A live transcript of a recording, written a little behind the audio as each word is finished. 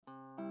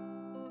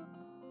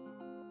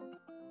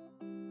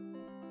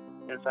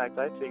In fact,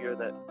 I figure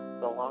that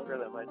the longer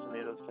that my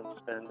tomatoes can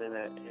spend in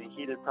a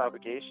heated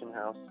propagation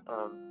house,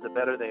 the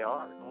better they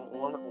are.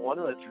 One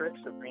of the tricks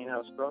of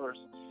greenhouse growers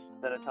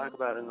that I talk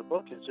about in the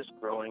book is just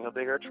growing a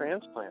bigger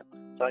transplant.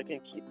 So I can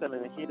keep them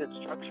in a heated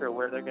structure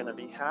where they're going to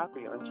be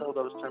happy until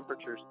those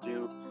temperatures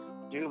do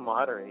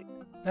moderate.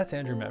 That's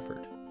Andew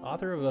Mefferd,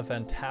 author of a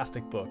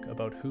fantastic book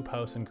about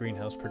hoophouse and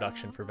greenhouse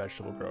production for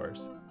vegetable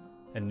growers.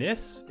 And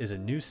this is a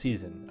new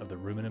season of the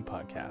Ruminant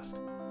Podcast.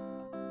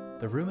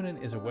 The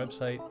Ruminant is a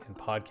website and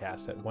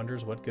podcast that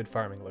wonders what good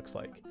farming looks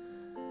like.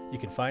 You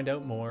can find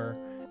out more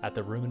at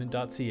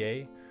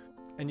theruminant.ca,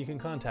 and you can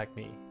contact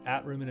me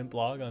at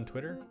ruminantblog on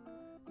Twitter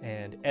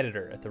and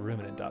editor at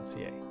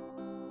theruminant.ca.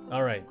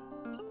 All right,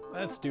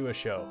 let's do a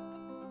show.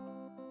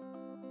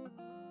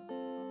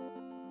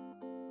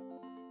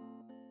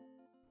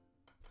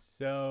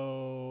 So,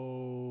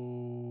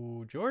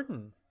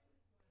 Jordan,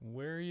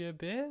 where you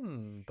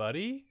been,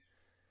 buddy?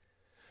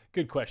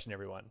 Good question,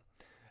 everyone.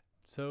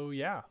 So,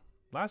 yeah,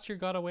 last year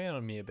got away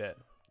on me a bit,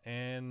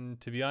 and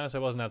to be honest, I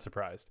wasn't that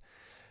surprised.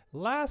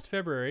 Last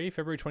February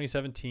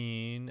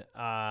 2017,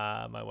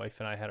 my wife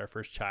and I had our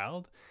first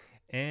child,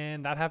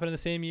 and that happened in the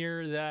same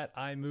year that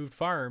I moved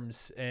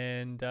farms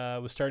and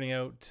was starting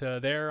out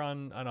there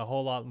on a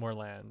whole lot more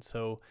land.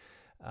 So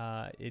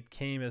it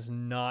came as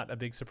not a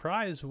big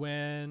surprise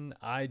when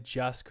I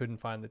just couldn't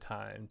find the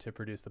time to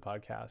produce the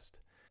podcast.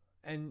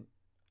 And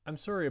I'm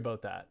sorry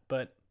about that,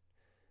 but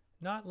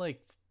not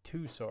like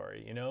too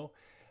sorry, you know?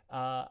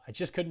 I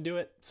just couldn't do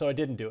it, so I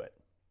didn't do it.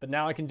 But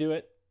now I can do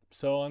it,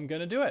 so I'm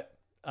going to do it.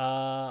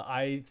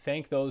 I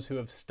thank those who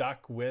have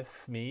stuck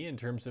with me in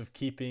terms of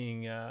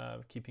keeping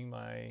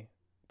my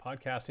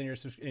podcast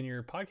in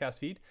your podcast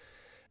feed.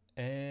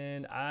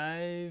 And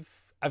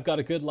I've got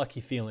a good lucky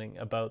feeling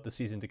about the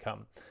season to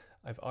come.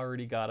 I've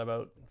already got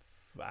about,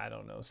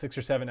 6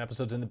 or 7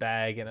 episodes in the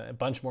bag and a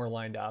bunch more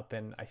lined up.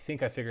 And I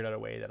think I figured out a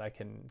way that I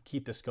can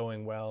keep this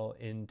going well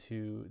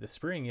into the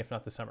spring, if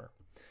not the summer.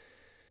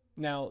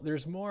 Now,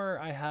 there's more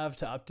I have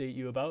to update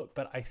you about,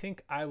 but I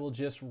think I will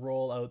just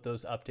roll out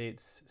those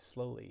updates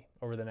slowly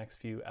over the next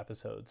few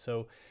episodes.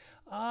 So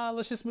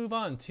let's just move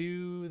on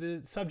to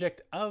the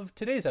subject of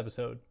today's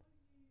episode,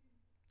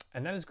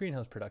 and that is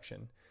greenhouse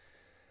production.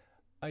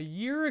 A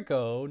year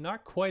ago,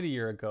 not quite a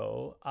year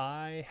ago,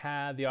 I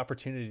had the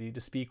opportunity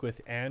to speak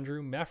with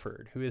Andew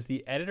Mefferd, who is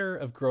the editor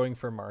of Growing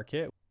for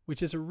Market,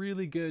 which is a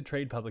really good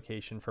trade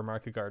publication for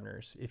market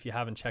gardeners, if you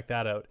haven't checked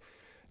that out.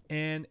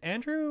 And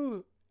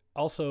Andew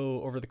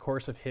also, over the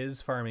course of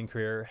his farming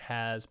career,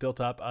 has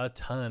built up a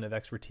ton of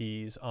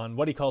expertise on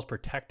what he calls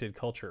protected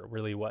culture,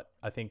 really what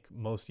I think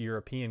most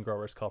European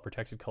growers call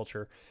protected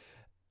culture,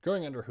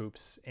 growing under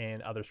hoops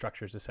and other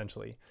structures,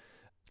 essentially.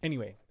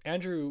 Anyway,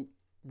 Andew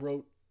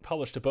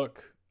published a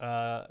book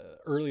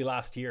early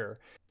last year.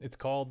 It's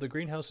called The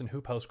Greenhouse and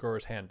Hoophouse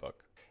Growers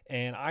Handbook.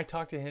 And I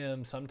talked to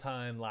him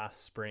sometime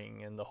last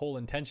spring, and the whole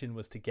intention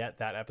was to get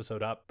that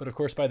episode up. But of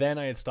course, by then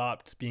I had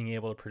stopped being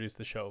able to produce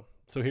the show.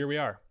 So here we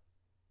are.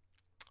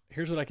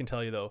 Here's what I can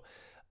tell you, though.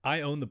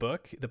 I own the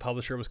book. The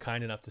publisher was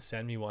kind enough to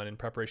send me one in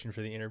preparation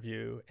for the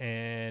interview,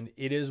 and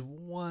it is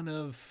one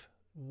of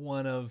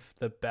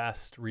the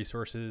best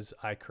resources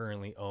I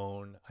currently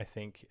own, I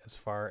think, as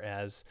far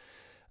as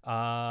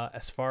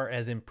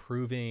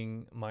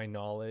improving my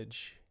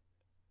knowledge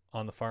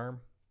on the farm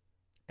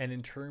and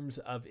in terms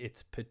of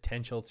its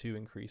potential to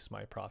increase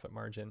my profit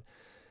margin.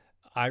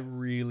 I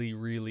really,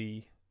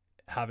 really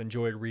have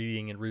enjoyed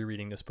reading and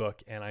rereading this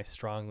book, and I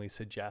strongly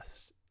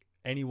suggest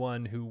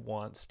anyone who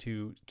wants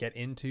to get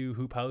into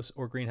hoophouse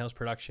or greenhouse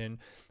production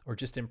or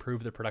just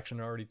improve the production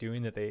they're already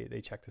doing that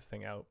they check this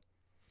thing out.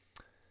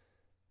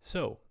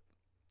 So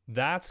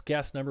that's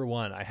guest number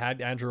one. I had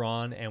Andew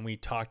on and we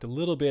talked a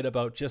little bit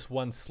about just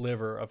one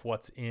sliver of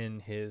what's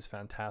in his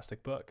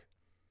fantastic book.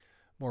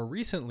 More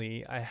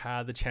recently, I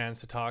had the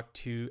chance to talk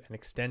to an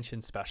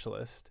extension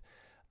specialist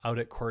out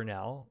at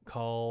Cornell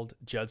called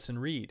Judson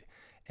Reid.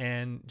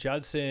 And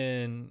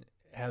Judson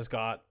has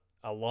got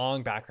a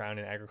long background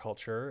in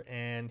agriculture,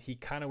 and he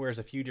kind of wears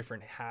a few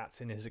different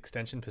hats in his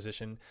extension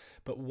position.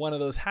 But one of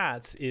those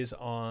hats is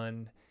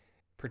on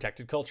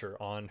protected culture,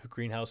 on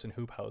greenhouse and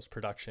hoophouse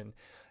production.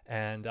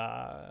 And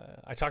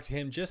I talked to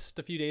him just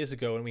a few days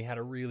ago, and we had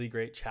a really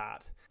great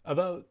chat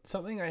about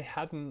something I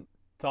hadn't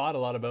thought a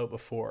lot about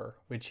before,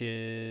 which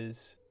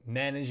is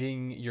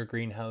managing your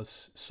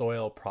greenhouse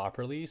soil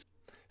properly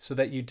so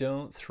that you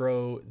don't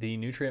throw the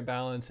nutrient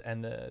balance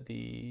and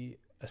the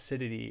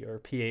acidity or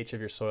pH of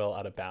your soil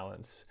out of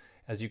balance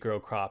as you grow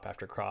crop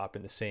after crop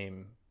in the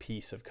same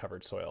piece of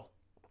covered soil.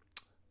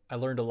 I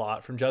learned a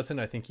lot from Judson.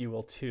 I think you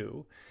will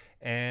too.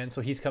 And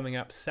so he's coming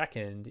up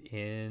second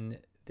in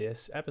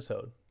this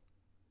episode.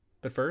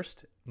 But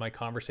first, my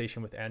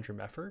conversation with Andew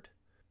Mefferd.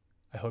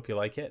 I hope you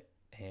like it,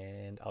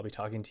 and I'll be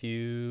talking to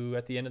you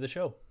at the end of the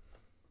show.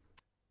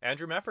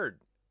 Andew Mefferd,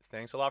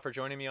 thanks a lot for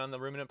joining me on the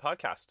Ruminant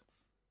Podcast.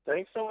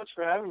 Thanks so much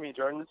for having me,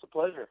 Jordan. It's a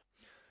pleasure.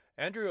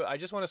 Andrew, I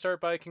just want to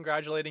start by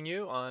congratulating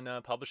you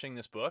on publishing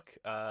this book.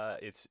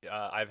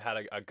 I've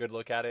had a good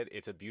look at it.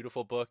 It's a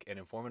beautiful book, an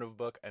informative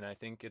book, and I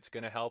think it's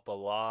going to help a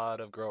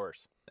lot of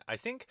growers. I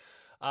think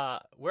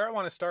where I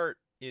want to start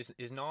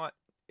is not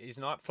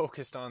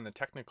focused on the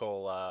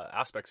technical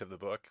aspects of the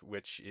book,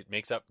 which it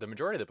makes up the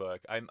majority of the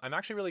book. I'm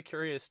actually really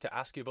curious to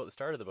ask you about the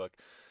start of the book.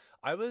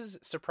 I was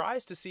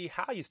surprised to see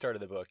how you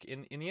started the book.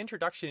 In the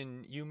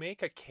introduction, you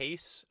make a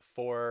case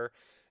for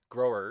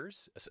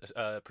growers,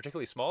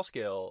 particularly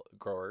small-scale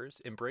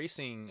growers,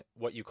 embracing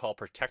what you call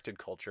protected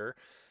culture,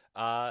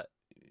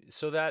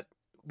 so that,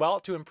 well,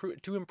 to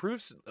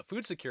improve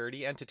food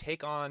security and to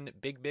take on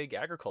big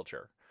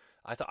agriculture.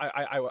 I thought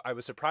I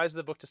was surprised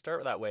the book to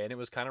start that way, and it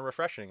was kind of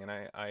refreshing. And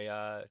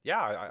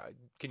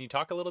can you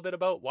talk a little bit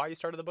about why you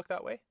started the book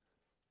that way?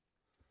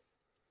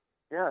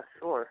 Yeah,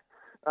 sure.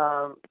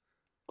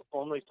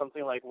 Only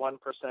something like 1%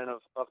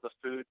 of the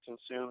food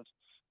consumed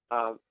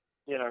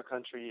in our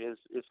country is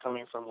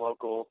coming from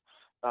local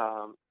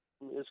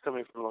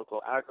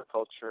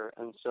agriculture,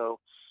 and so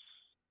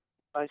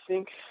I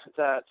think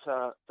that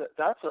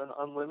that's an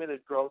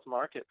unlimited growth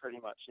market, pretty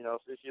much.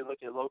 If you look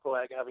at local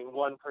ag having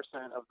 1%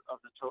 of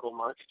the total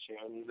market share,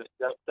 I mean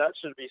that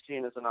should be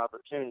seen as an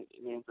opportunity.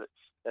 It means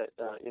that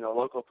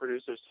local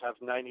producers have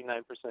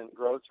 99%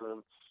 growth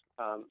room.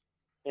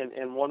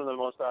 And one of the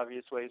most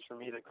obvious ways for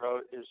me to grow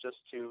is just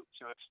to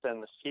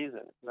extend the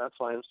season. And that's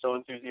why I'm so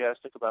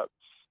enthusiastic about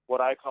what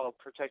I call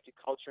protected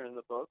culture in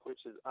the book, which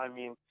is,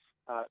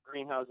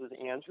 greenhouses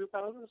and hoop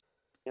houses.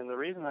 And the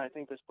reason I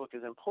think this book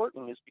is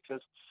important is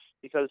because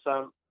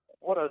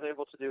what I was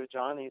able to do at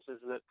Johnny's is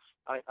that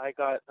I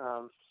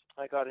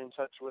got in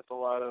touch with a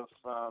lot of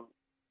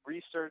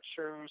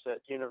researchers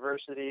at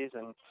universities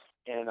and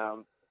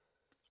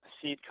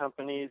seed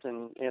companies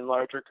and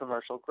larger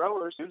commercial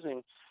growers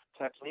using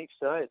techniques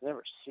that I had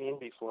never seen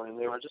before, and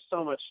they were just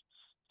so much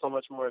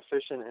more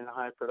efficient and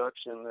high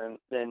production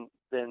than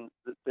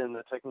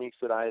the techniques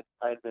that I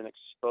had been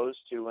exposed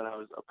to when I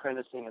was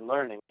apprenticing and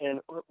learning.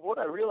 And what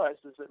I realized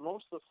is that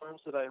most of the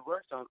farms that I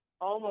worked on,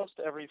 almost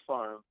every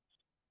farm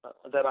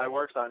that I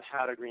worked on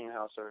had a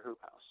greenhouse or a hoop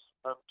house,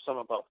 or some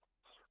of both.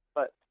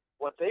 But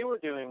what they were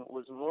doing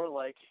was more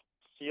like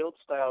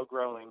field-style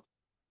growing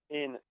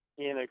in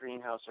a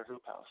greenhouse or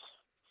hoop house.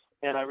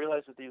 And I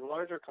realized that these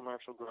larger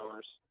commercial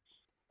growers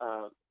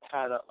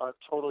had a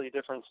totally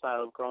different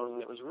style of growing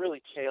that was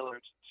really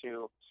tailored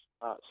to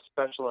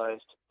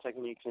specialized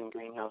techniques in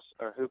greenhouse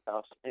or hoop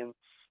house.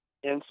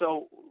 And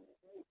so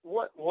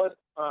what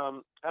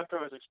after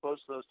I was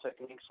exposed to those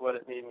techniques, what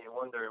it made me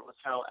wonder was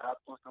how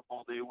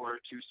applicable they were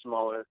to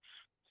smaller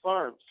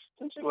farms.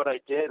 Essentially what I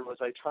did was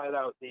I tried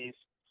out these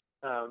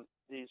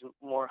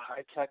more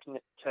high-tech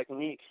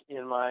techniques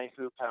in my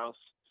hoop house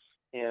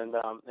and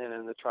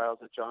in the trials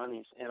at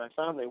Johnny's, and I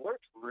found they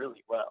worked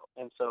really well.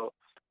 And so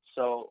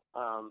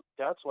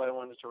that's why I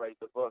wanted to write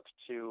the book,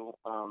 to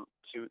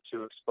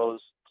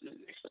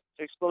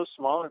expose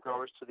smaller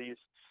growers to these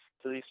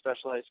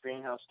specialized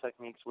greenhouse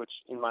techniques, which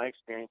in my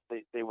experience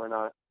they were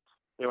not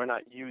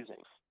using.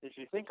 If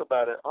you think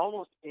about it,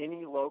 almost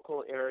any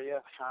local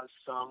area has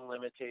some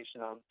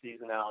limitation on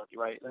seasonality,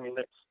 right? I mean,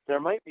 there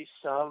might be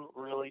some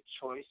really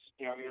choice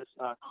areas,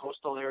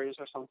 coastal areas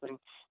or something,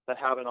 that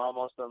have an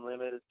almost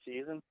unlimited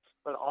season,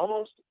 but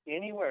almost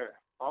anywhere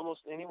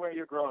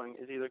you're growing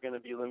is either going to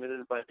be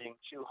limited by being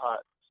too hot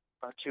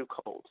or too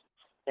cold.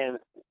 And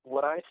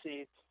what I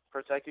see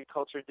protected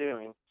culture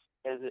doing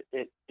is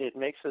it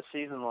makes the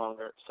season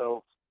longer.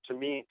 So to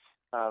me,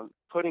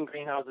 putting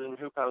greenhouses and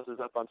hoop houses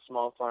up on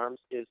small farms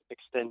is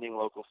extending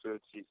local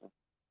food season.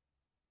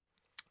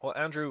 Well,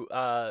 Andrew,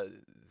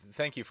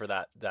 thank you for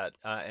that.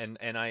 And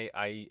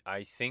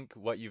I think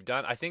what you've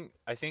done, I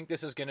think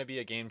this is going to be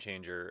a game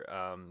changer.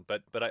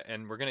 But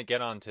we're going to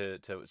get on to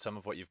some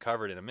of what you've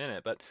covered in a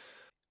minute. But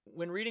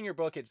when reading your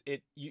book,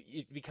 it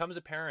becomes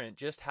apparent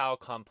just how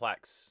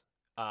complex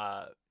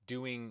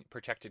doing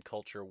protected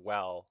culture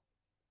well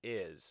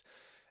is,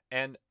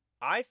 and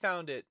I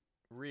found it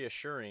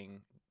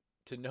reassuring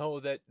to know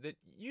that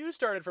you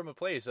started from a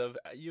place of,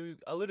 you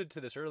alluded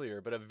to this earlier,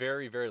 but a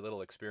very, very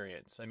little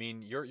experience. I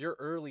mean, your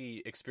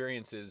early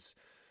experiences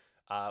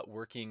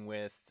working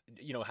with,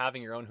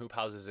 having your own hoop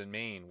houses in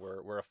Maine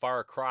were a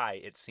far cry,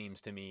 it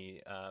seems to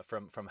me,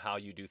 from how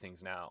you do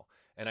things now.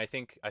 And I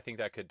think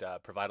that could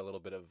provide a little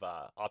bit of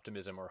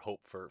optimism or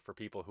hope for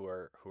people who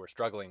are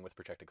struggling with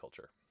protected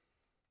culture.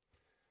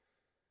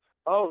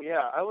 Oh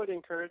yeah, I would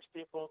encourage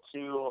people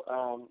to,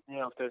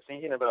 if they're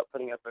thinking about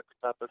putting up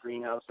a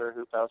greenhouse or a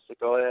hoop house, to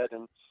go ahead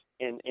and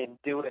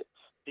do it,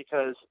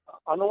 because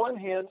on the one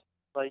hand,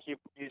 like you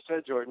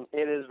said, Jordan,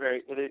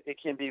 it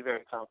can be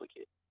very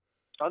complicated.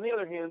 On the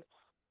other hand,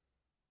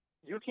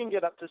 you can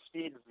get up to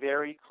speed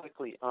very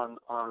quickly on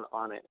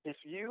it. If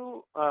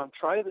you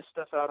try this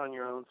stuff out on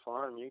your own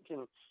farm, you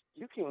can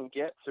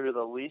get through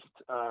the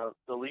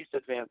least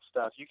advanced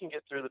stuff. You can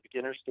get through the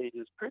beginner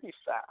stages pretty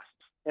fast,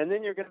 and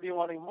then you're going to be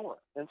wanting more.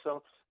 And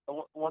so,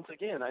 once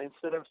again,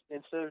 instead of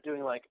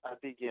doing like a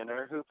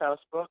beginner hoop house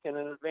book and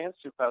an advanced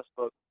hoop house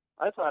book,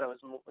 I thought it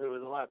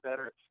was a lot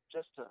better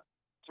just to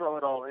throw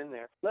it all in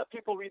there. Let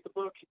people read the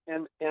book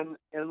and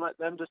let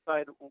them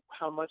decide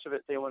how much of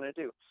it they want to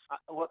do.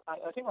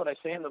 I think what I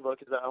say in the book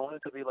is that I want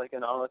it to be like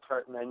an a la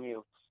carte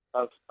menu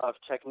of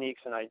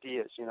techniques and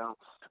ideas.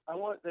 I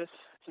want this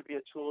to be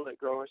a tool that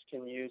growers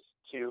can use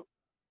to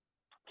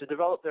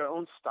develop their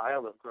own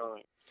style of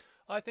growing.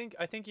 I think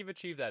you've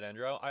achieved that,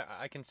 Andrew.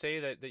 I can say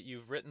that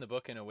you've written the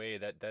book in a way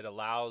that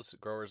allows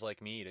growers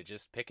like me to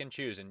just pick and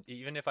choose, and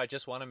even if I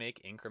just want to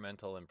make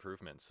incremental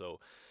improvements. So,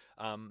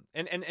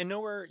 and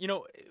nowhere,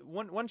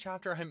 one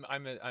chapter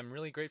I'm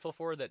really grateful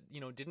for that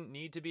didn't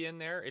need to be in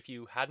there if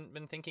you hadn't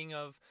been thinking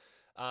of,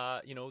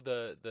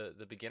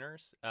 the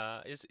beginners,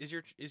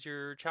 is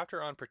your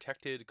chapter on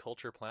protected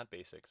culture plant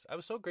basics. I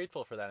was so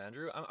grateful for that,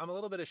 Andrew. I'm a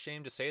little bit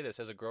ashamed to say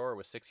this as a grower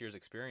with 6 years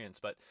experience,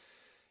 but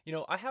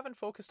I haven't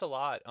focused a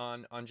lot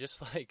on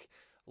just like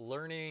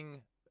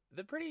learning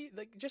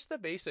just the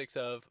basics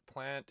of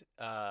plant,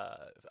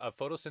 of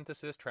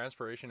photosynthesis,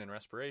 transpiration, and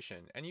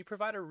respiration. And you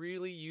provide a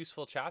really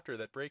useful chapter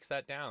that breaks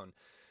that down.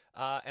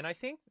 And I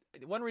think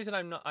one reason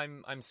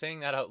I'm saying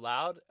that out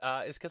loud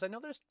is because I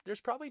know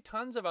there's probably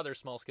tons of other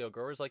small scale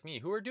growers like me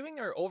who are doing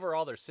their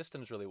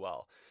systems really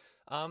well.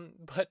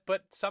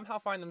 But somehow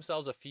find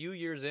themselves a few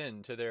years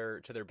into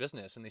their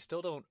business and they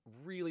still don't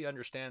really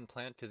understand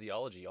plant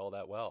physiology all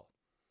that well.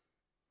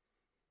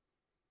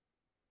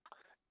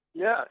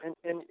 Yeah,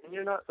 and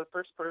you're not the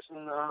first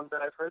person that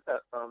I've heard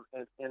that from.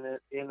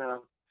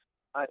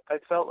 I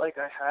felt like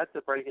I had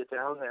to break it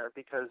down there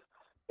because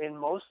in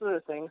most of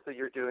the things that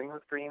you're doing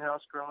with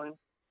greenhouse growing,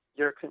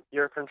 you're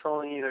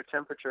controlling either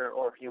temperature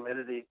or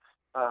humidity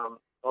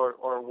or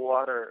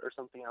water or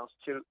something else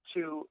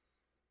to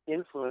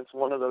influence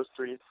one of those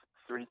three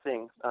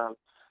things: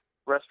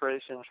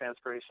 respiration,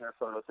 transpiration, or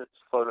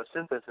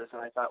photosynthesis.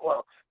 And I thought,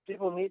 well,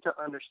 people need to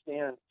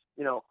understand,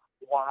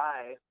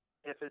 why.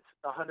 If it's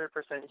 100%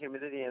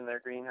 humidity in their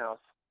greenhouse,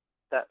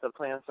 that the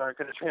plants aren't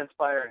going to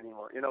transpire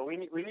anymore. We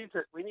need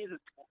to.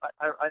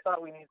 I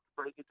thought we need to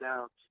break it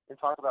down and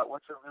talk about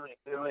what you're really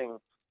doing.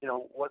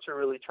 What you're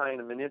really trying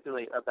to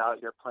manipulate about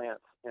your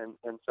plants, and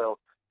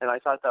I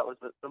thought that was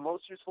the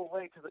most useful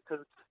way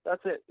because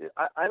that's it.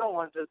 I don't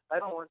want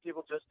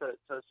people just to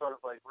sort of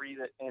like read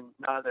it and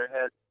nod their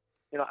head.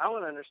 I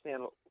want to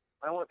understand.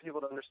 I want people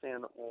to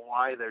understand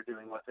why they're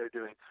doing what they're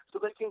doing, so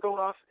they can go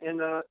off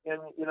and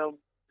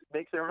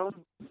make their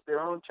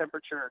own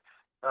temperature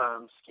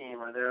scheme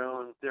or their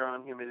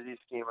own humidity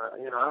scheme.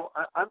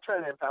 I'm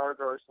trying to empower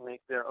growers to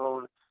make their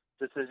own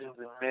decisions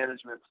and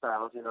management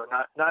styles.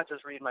 Not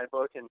just read my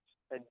book and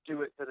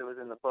do it because it was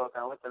in the book.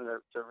 I want them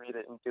to read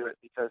it and do it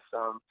because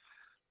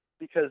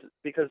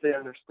they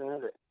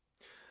understand it.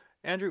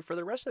 Andrew, for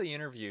the rest of the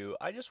interview,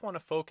 I just want to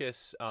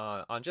focus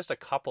on just a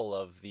couple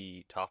of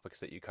the topics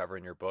that you cover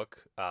in your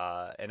book.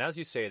 And as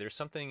you say, there's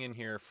something in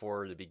here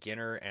for the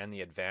beginner and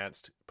the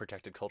advanced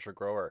protected culture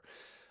grower.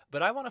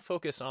 But I want to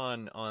focus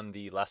on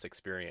the less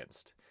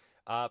experienced,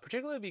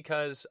 particularly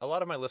because a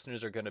lot of my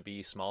listeners are going to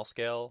be small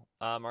scale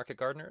market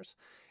gardeners,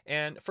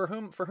 and for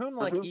whom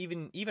like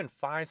even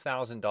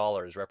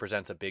 $5,000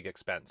 represents a big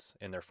expense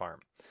in their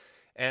farm.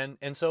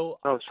 And so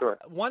sure.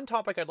 One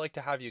topic I'd like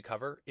to have you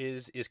cover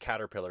is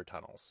caterpillar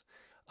tunnels,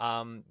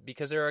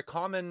 because they're a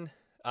common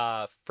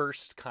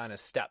first kind of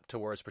step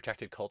towards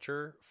protected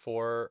culture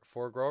for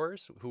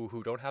growers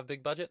who don't have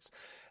big budgets.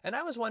 And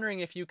I was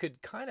wondering if you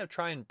could kind of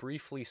try and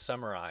briefly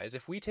summarize,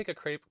 if we take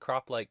a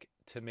crop like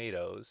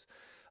tomatoes,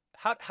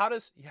 how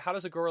does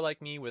a grower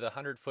like me with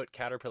 100-foot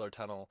caterpillar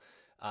tunnel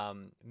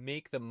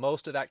make the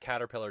most of that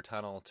caterpillar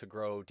tunnel to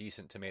grow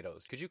decent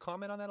tomatoes? Could you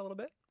comment on that a little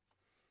bit?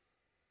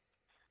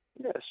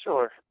 Yeah,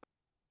 sure.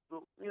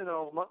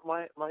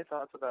 My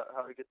thoughts about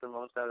how to get the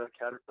most out of a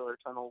caterpillar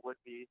tunnel would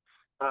be,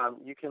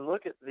 you can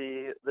look at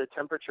the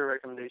temperature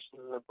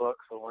recommendations in the book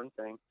for one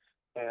thing,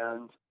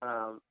 and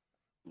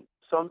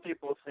some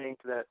people think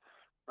that,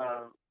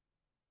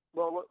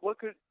 what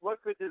good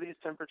do these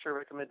temperature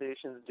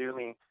recommendations do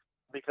me?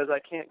 Because I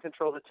can't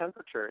control the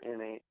temperature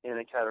in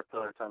a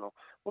caterpillar tunnel.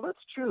 Well,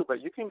 that's true,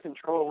 but you can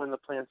control when the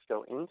plants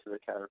go into the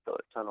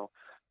caterpillar tunnel.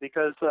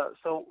 Because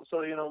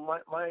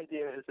my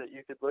idea is that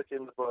you could look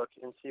in the book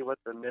and see what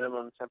the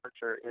minimum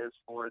temperature is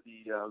for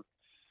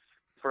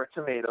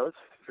tomatoes,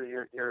 for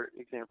your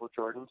example,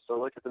 Jordan. So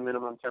look at the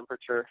minimum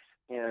temperature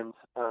and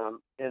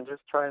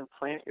just try and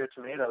plant your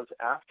tomatoes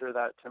after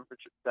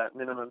that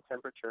minimum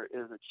temperature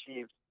is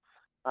achieved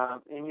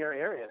in your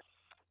area.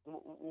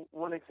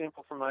 One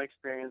example from my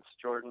experience,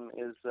 Jordan,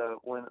 is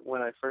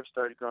when I first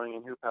started growing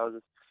in hoop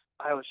houses,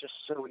 I was just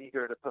so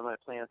eager to put my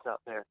plants out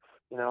there.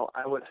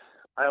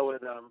 I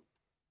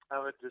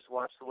would just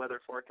watch the weather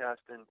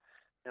forecast, and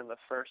the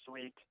first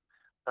week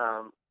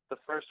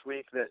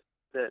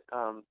that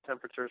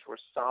temperatures were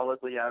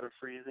solidly out of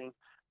freezing,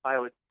 I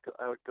would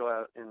go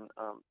out and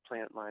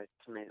plant my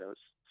tomatoes.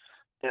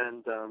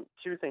 And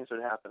two things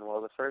would happen.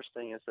 Well, the first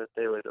thing is that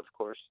they would, of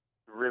course,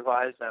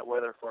 revise that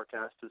weather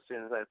forecast as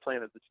soon as I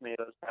planted the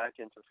tomatoes back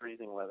into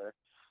freezing weather.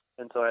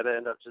 And so I'd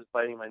end up just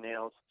biting my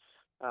nails,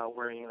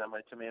 worrying that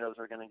my tomatoes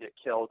were going to get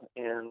killed.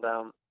 And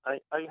I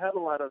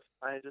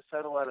just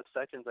had a lot of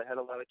seconds. I had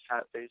a lot of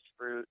cat-faced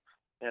fruit.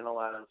 and a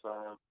lot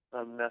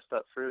of messed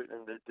up fruit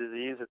and the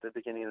disease at the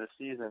beginning of the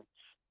season.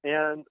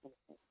 And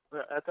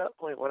at that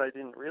point, what I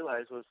didn't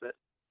realize was that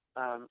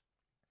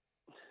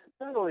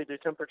not only do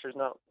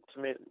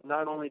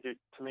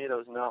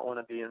tomatoes not want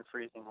to be in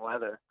freezing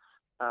weather,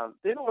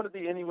 they don't want to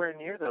be anywhere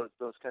near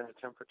those kind of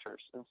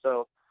temperatures. And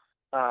so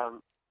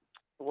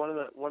one of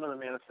the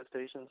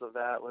manifestations of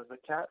that was the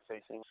cat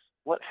facing.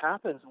 What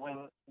happens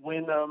when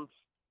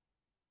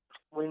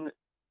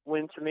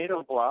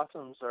tomato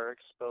blossoms are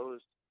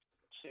exposed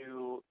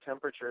to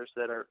temperatures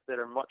that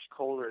are much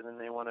colder than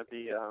they want to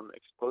be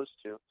exposed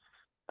to?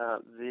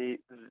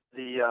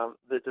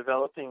 The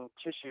developing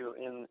tissue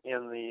in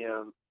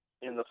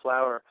the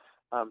flower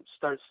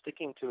starts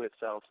sticking to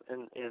itself,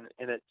 and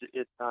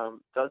it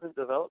doesn't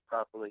develop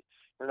properly,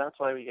 and that's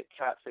why we get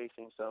cat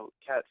facing. So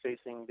cat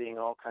facing being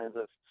all kinds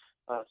of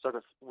sort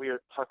of weird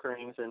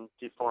puckerings and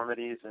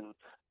deformities and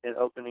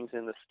openings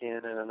in the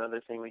skin. And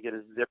another thing we get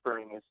is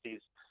zippering.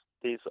 It's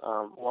these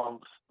long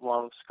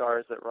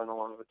scars that run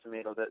along the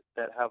tomato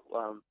that have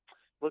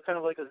look kind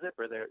of like a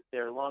zipper.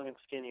 They're long and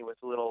skinny with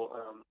little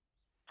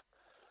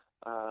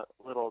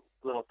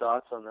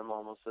dots on them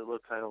almost. They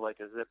look kind of like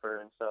a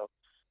zipper. And so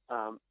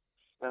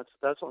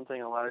that's one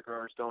thing a lot of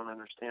growers don't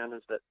understand,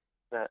 is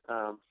that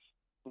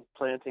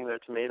planting their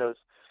tomatoes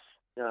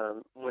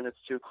when it's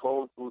too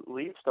cold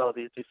leads to all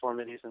these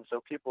deformities. And so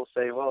people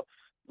say, well,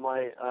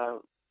 my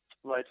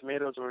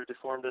tomatoes were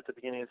deformed at the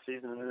beginning of the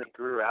season and then they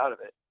grew out of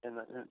it. And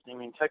I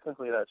mean,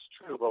 technically that's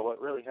true, but what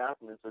really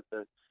happened is that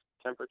the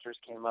temperatures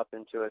came up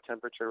into a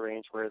temperature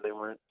range where they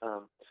weren't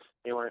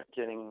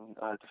getting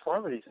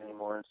deformities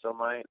anymore. And so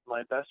my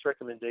best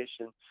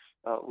recommendation,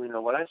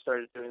 what I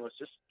started doing was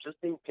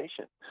just being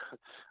patient.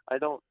 I'm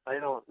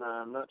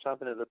not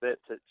chomping at the bit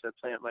to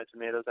plant my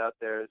tomatoes out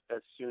there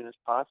as soon as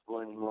possible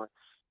anymore.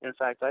 In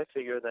fact, I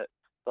figure that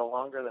the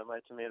longer that my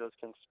tomatoes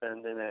can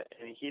spend in a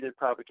heated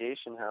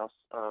propagation house,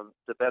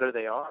 the better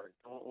they are.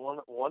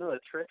 One of the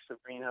tricks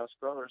of greenhouse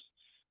growers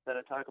that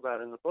I talk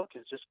about in the book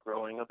is just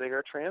growing a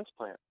bigger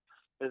transplant.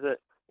 Is that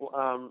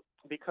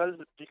because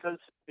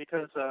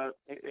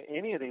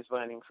any of these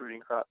vining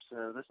fruiting crops,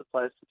 this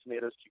applies to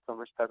tomatoes,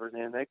 cucumbers, peppers,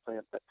 and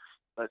eggplant.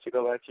 But to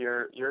go back to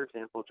your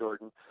example,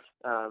 Jordan,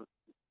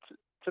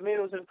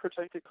 tomatoes in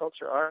protected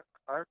culture are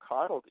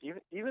coddled.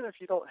 Even if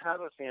you don't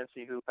have a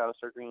fancy hoop house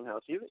or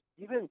greenhouse,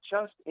 even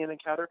just in a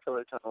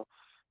caterpillar tunnel,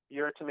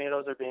 your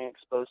tomatoes are being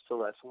exposed to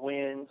less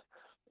wind,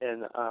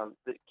 and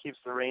that keeps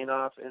the rain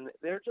off, and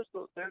they're just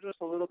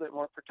a little bit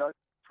more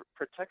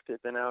protected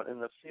than out in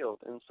the field.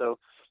 And so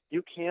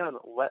you can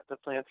let the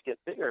plants get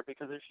bigger,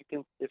 because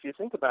if you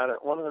think about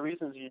it, one of the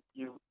reasons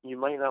you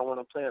might not want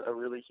to plant a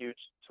really huge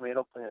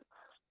tomato plant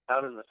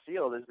out in the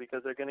field is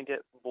because they're going to get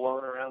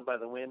blown around by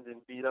the wind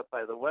and beat up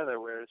by the weather,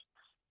 whereas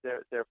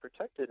they're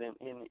protected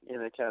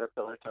in a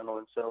caterpillar tunnel.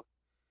 And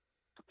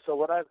so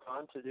what I've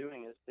gone to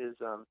doing is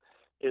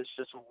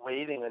just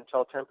waiting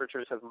until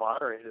temperatures have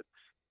moderated.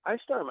 I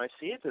store my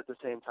seeds at the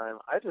same time.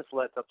 I just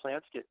let the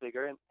plants get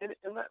bigger, and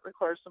that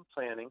requires some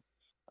planning,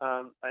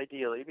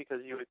 ideally,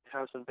 because you would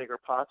have some bigger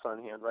pots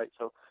on hand, right?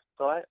 So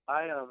I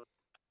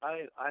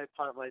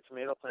pot my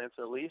tomato plants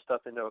at least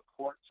up into a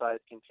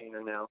quart-sized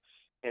container now,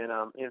 and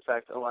in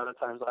fact, a lot of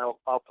times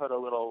I'll put a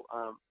little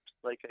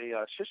like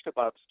a shish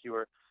kebab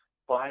skewer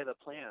by the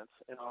plants,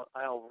 and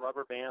I'll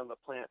rubber band the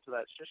plant to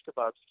that shish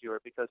kebab skewer,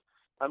 because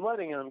I'm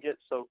letting them get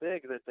so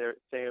big that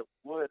they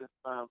would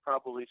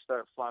probably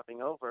start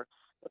flopping over.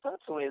 But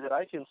that's a way that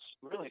I can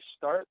really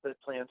start the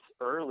plants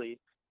early,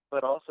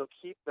 but also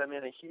keep them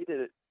in a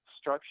heated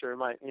structure. In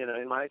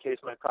my case,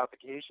 my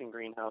propagation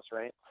greenhouse,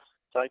 right?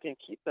 So I can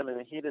keep them in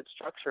a heated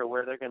structure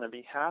where they're going to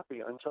be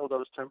happy until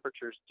those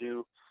temperatures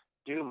do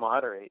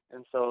moderate.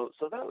 And so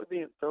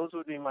those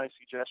would be my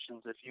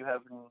suggestions if you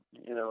have,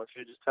 if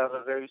you just have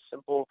a very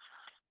simple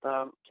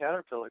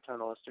caterpillar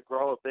tunnel, is to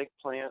grow a big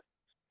plant,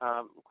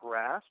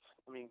 graft.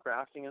 I mean,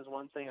 grafting is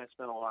one thing. I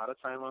spent a lot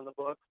of time on the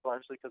book,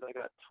 largely because I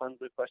got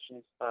tons of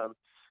questions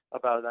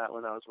about that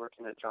when I was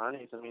working at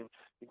Johnny's. I mean,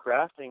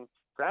 grafting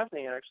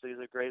actually is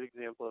a great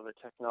example of a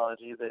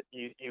technology that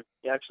you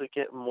actually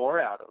get more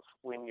out of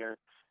when you're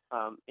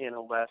in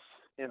a less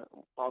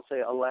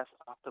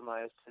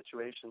optimized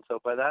situation. So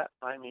by that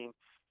I mean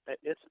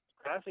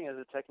grafting is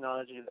a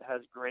technology that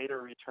has greater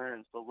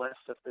returns the less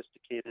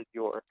sophisticated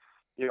your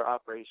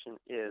operation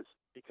is,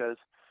 because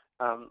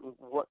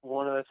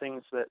one of the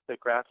things that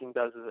grafting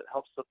does is it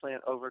helps the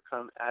plant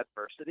overcome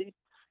adversity.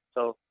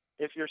 So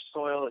if your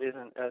soil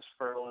isn't as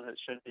fertile as it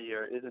should be,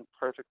 or isn't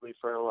perfectly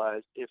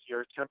fertilized, if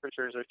your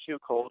temperatures are too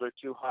cold or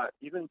too hot,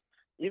 even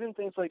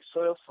things like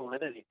soil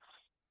salinity,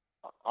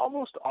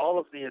 almost all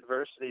of the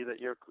adversity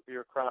that your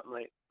crop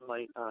might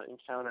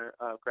encounter,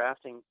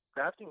 grafting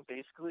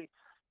basically,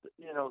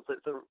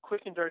 the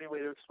quick and dirty way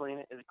to explain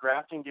it is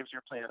grafting gives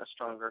your plant a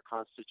stronger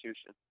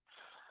constitution.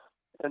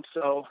 And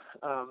so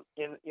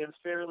in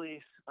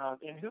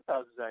hoop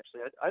houses,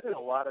 actually, I did a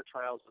lot of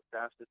trials with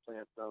grafted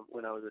plants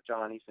when I was at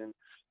Johnny's, and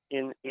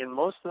in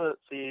most of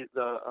the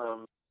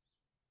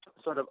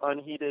sort of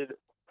unheated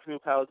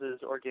hoop houses,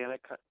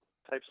 organic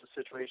types of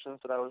situations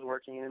that I was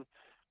working in,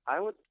 I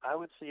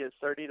would see a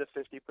 30 to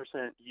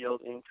 50%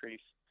 yield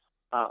increase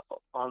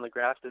on the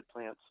grafted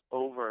plants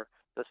over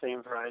the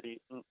same variety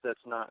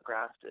that's not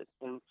grafted.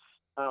 And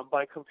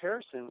by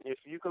comparison, if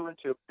you go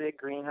into a big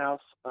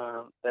greenhouse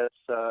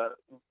that's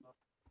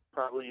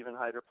probably even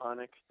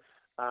hydroponic,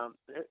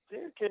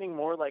 they're getting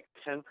more like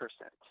 10%.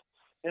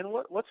 And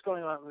what's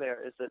going on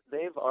there is that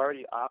they've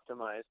already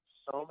optimized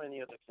so many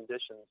of the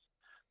conditions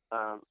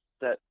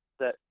that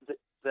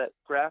that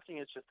grafting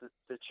is just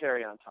the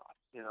cherry on top.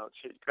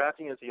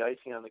 Grafting is the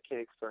icing on the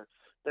cake.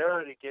 They're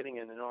already getting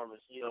an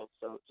enormous yield.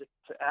 So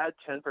to add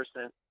 10%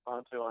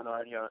 onto an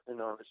already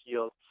enormous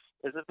yield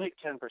is a big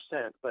 10%.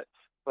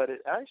 But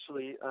it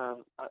actually, I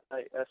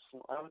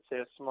would say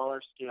a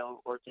smaller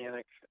scale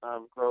organic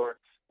grower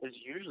is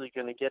usually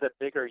going to get a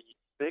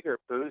bigger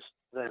boost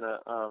than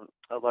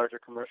a larger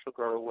commercial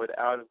grower would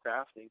out of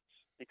grafting,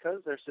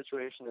 because their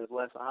situation is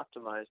less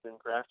optimized, and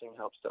grafting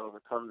helps to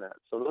overcome that.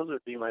 So those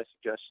would be my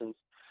suggestions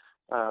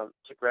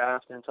to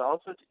graft, and to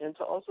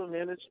also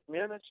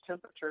manage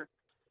temperature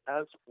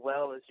as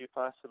well as you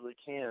possibly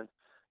can.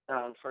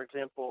 For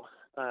example,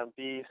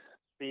 be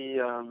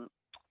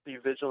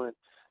vigilant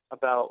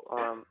about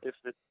if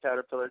the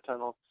caterpillar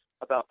tunnel,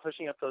 about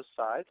pushing up those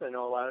sides. I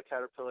know a lot of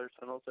caterpillar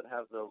tunnels that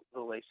have the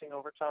lacing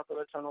over top of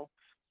the tunnel.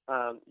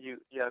 You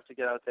have to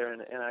get out there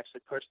and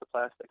actually push the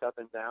plastic up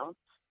and down.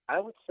 I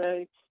would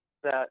say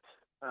that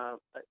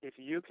if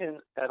you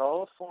can at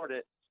all afford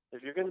it,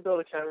 if you're going to build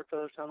a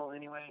caterpillar tunnel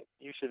anyway,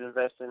 you should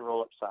invest in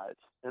roll-up sides.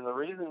 And the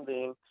reason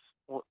being,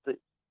 the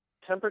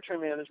temperature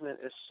management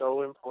is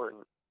so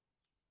important.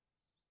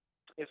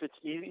 If it's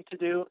easy to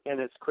do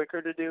and it's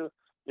quicker to do,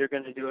 you're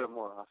going to do it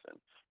more often,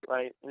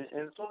 right? And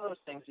it's one of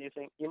those things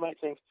you might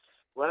think,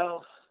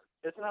 well,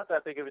 it's not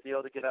that big of a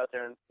deal to get out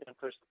there and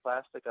push the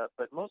plastic up.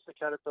 But most of the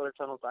caterpillar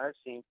tunnels I've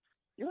seen,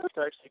 you have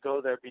to actually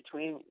go there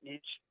between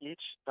each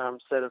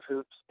set of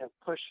hoops and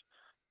push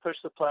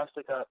the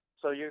plastic up.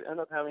 So you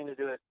end up having to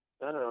do it,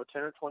 I don't know,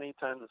 10 or 20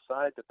 times the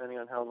side, depending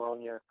on how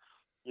long your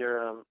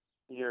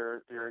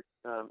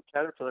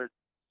caterpillar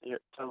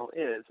tunnel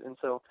is. And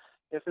so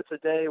if it's a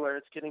day where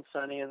it's getting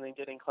sunny and then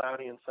getting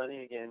cloudy and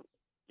sunny again,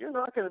 you're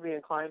not going to be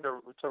inclined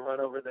to run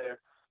over there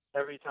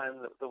every time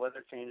the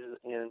weather changes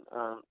and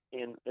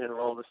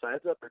roll the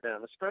sides up or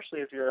down,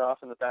 especially if you're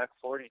off in the back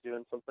 40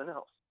 doing something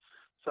else.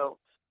 So,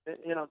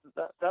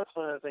 that's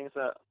one of the things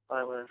that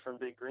I learned from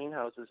big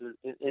greenhouses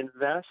is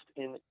invest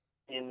in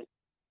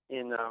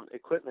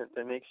equipment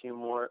that makes you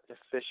more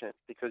efficient,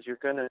 because you're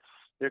gonna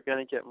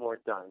get more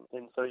done,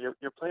 and so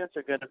your plants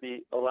are going to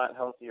be a lot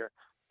healthier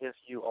if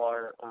you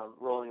are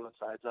rolling the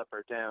sides up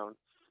or down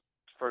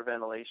for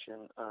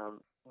ventilation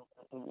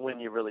when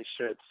you really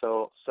should.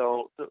 So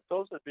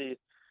those would be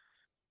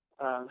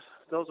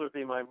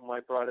my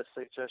broadest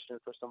suggestion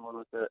for someone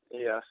with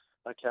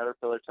a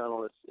caterpillar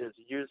tunnel is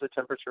use the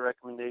temperature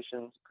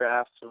recommendations,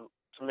 graft some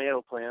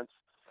tomato plants,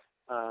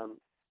 and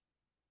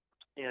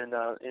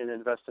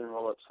invest in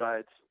roll-up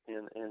sides.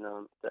 And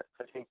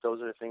I think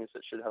those are the things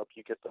that should help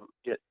you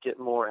get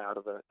more out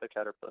of the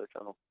caterpillar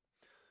tunnel.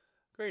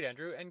 Great,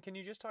 Andrew. And can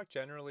you just talk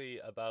generally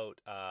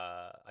about,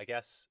 I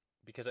guess,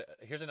 because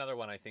here's another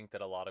one I think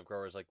that a lot of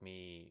growers like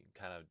me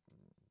kind of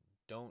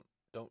don't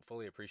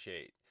fully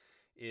appreciate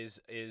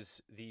is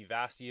the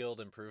vast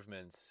yield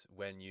improvements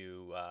when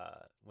you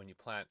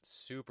plant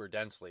super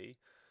densely,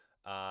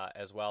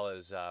 as well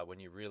as when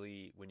you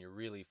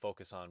really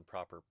focus on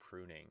proper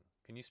pruning.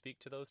 Can you speak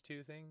to those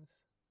two things?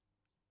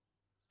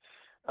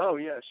 Oh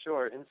yeah,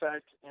 sure. In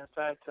fact,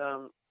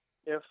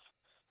 if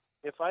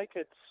I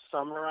could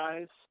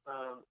summarize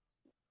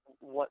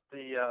what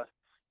the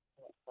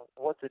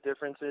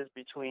difference is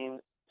between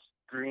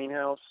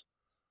greenhouse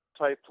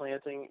type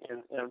planting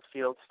and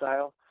field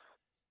style,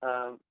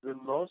 the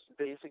most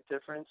basic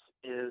difference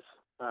is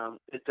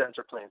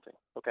denser planting.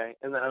 Okay,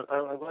 and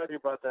I'm glad you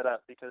brought that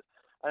up, because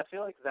I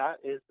feel like that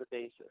is the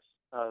basis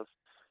of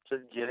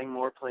just getting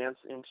more plants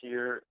into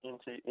your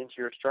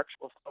structure.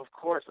 Of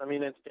course, I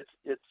mean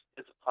it's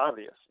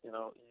obvious.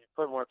 You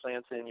put more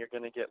plants in, you're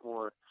going to get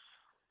more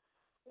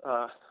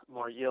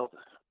yield.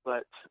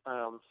 But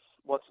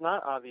what's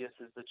not obvious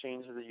is the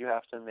changes that you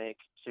have to make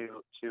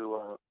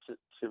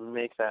to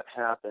make that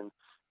happen,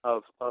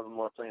 of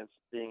more plants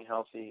being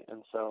healthy.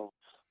 And so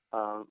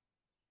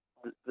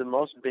the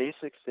most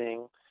basic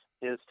thing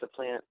is to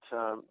plant,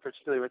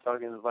 particularly we're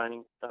talking the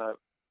vining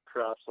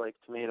crops like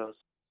tomatoes.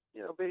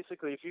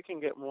 Basically, if you can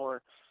get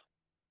more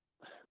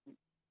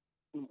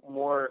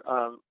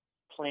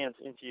plants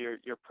into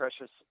your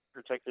precious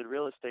protected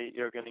real estate,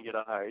 you're going to get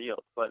a higher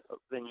yield. But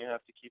then you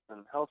have to keep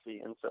them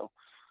healthy. And so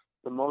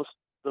the most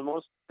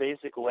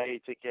basic way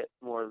to get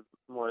more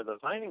of the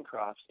vining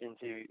crops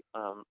into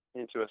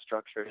a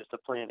structure is to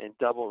plant in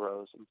double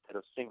rows instead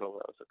of single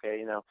rows.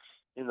 Okay, now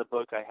in the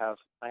book I have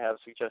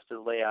suggested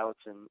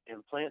layouts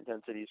and plant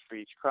densities for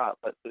each crop,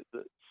 but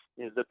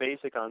the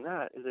basic on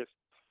that is if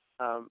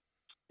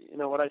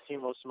what I see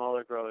most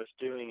smaller growers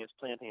doing is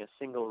planting a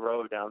single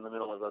row down the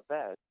middle of a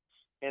bed,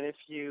 and if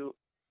you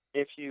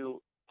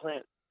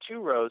plant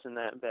two rows in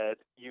that bed,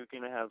 you're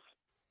going to have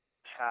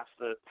half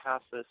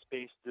the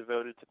space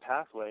devoted to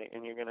pathway,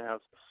 and you're going to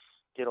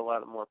get a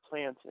lot more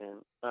plants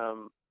in.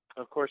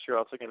 Of course, you're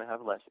also going to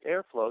have less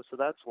airflow, so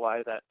that's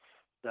why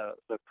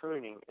the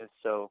pruning is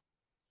so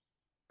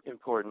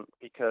important,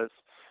 because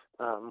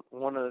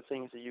one of the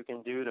things that you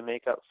can do to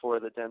make up for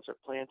the denser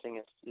planting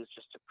is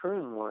just to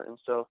prune more. And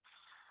so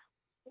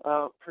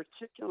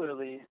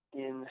particularly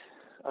in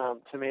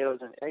tomatoes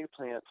and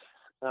eggplant,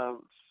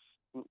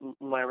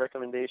 my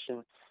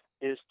recommendation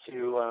is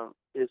to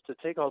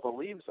take all the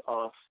leaves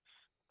off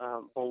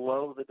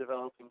below the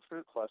developing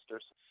fruit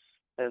clusters,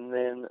 and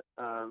then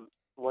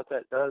what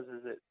that does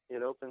is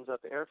it opens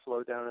up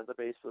airflow down at the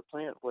base of the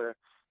plant, where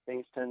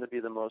things tend to be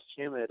the most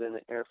humid and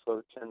the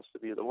airflow tends to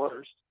be the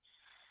worst.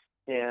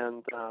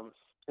 And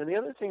the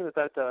other thing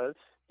that does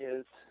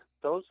is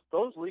those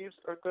leaves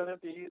are going to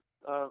be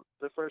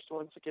the first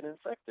ones to get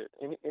infected.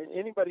 And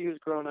anybody who's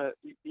grown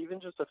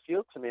even just a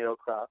field tomato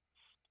crop,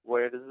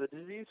 where does the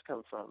disease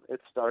come from? It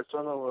starts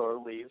on the lower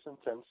leaves and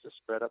tends to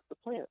spread up the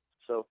plant.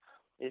 So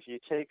if you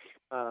take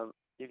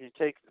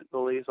the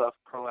leaves off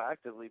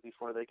proactively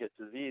before they get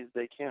diseased,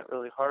 they can't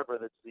really harbor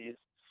the disease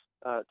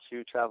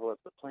to travel up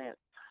the plant.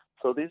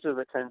 So these are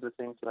the kinds of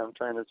things that I'm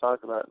trying to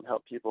talk about and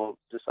help people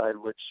decide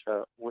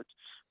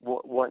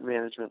what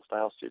management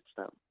style suits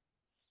them.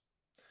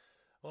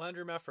 Well,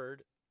 Andew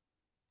Mefferd,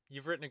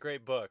 you've written a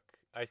great book.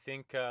 I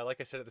think, like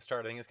I said at the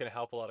start, I think it's going to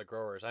help a lot of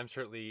growers. I'm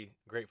certainly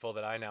grateful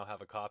that I now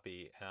have a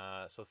copy.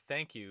 So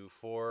thank you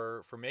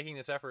for making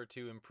this effort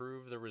to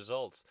improve the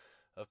results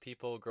of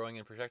people growing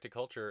in protected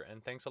culture.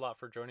 And thanks a lot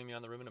for joining me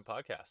on the Ruminant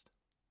Podcast.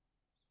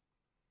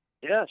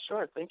 Yeah,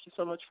 sure. Thank you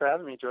so much for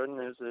having me, Jordan.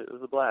 It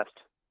was a blast.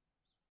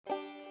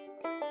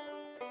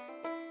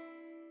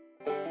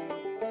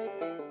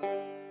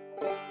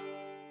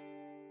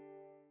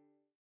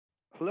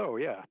 Hello,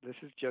 yeah, this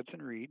is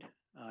Judson Reid.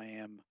 I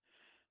am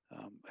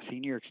a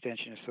senior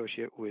extension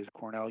associate with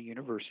Cornell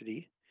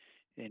University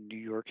in New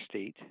York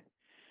State.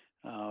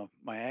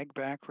 My ag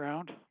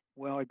background,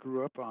 well, I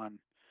grew up on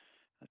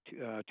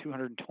a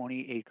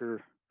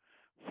 220-acre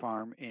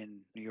farm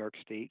in New York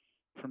State.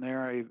 From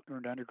there, I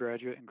earned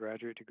undergraduate and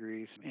graduate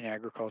degrees in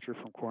agriculture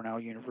from Cornell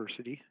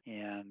University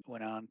and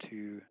went on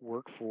to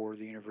work for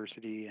the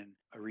university in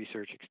a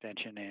research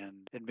extension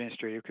and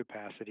administrative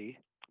capacity.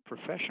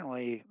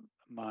 Professionally,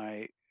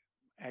 my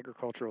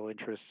agricultural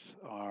interests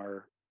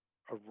are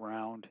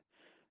around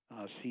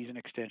season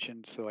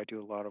extension, so I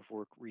do a lot of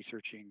work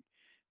researching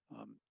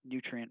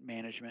nutrient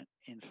management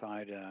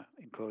inside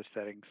enclosed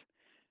settings,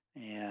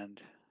 and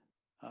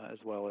as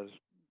well as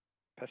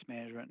pest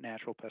management,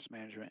 natural pest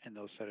management in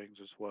those settings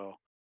as well.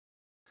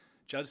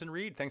 Judson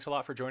Reid, thanks a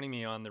lot for joining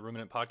me on the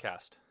Ruminant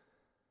Podcast.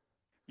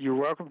 You're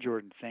welcome,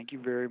 Jordan. Thank you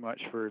very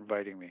much for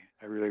inviting me.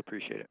 I really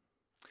appreciate it.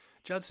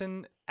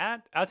 Judson,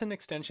 as an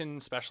extension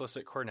specialist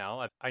at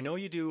Cornell, I know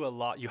you do a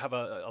lot. You have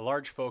a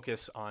large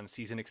focus on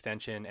season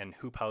extension and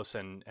hoophouse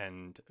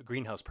and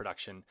greenhouse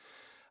production.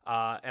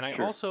 And I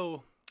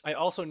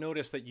also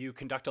noticed that you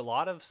conduct a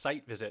lot of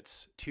site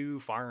visits to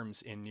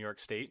farms in New York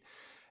State.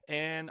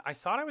 And I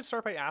thought I would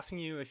start by asking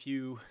you if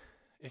you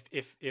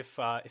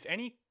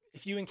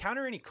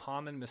encounter any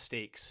common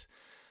mistakes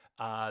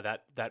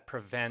that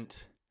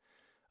prevent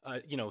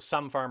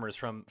some farmers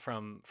from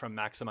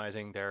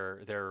maximizing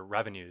their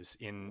revenues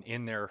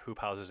in their hoop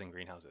houses and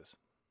greenhouses.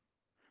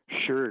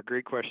 Sure,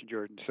 great question,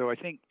 Jordan. So I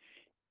think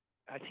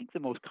the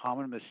most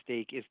common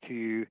mistake is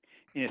to,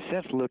 in a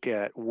sense, look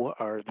at what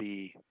are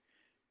the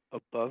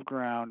above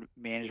ground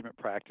management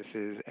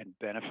practices and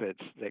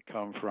benefits that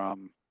come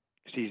from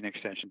season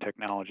extension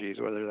technologies,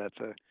 whether that's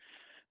a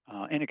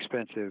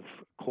inexpensive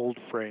cold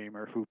frame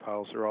or hoop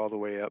house, or all the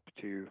way up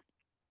to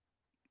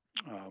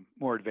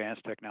more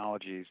advanced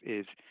technologies.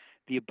 Is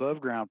the above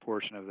ground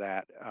portion of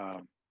that.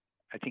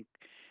 I think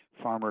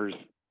farmers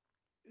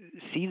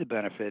see the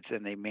benefits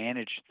and they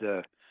manage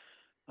the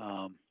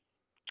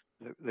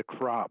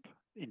crop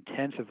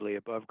intensively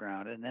above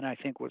ground. And then I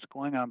think what's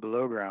going on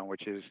below ground,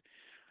 which is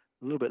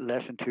a little bit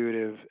less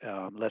intuitive,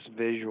 less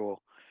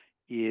visual,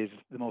 is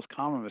the most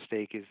common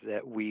mistake is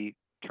that we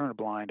turn a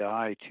blind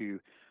eye to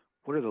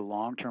what are the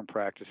long-term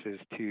practices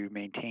to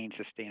maintain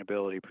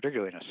sustainability,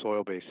 particularly in a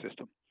soil-based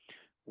system,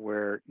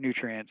 where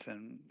nutrients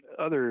and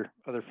other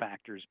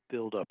factors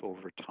build up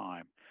over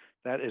time.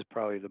 That is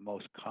probably the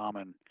most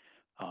common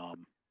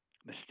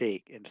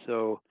mistake. And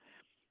so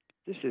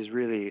this is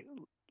really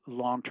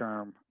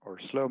long-term or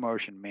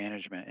slow-motion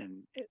management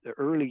in the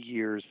early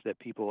years that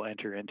people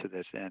enter into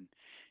this. And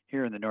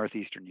here in the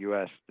northeastern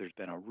U.S., there's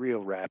been a real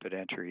rapid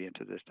entry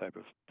into this type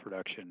of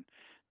production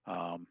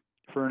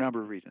for a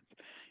number of reasons.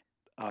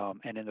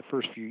 And in the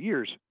first few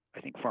years,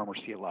 I think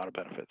farmers see a lot of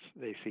benefits.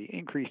 They see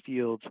increased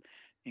yields,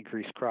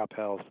 increased crop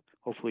health,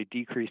 hopefully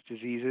decreased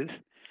diseases.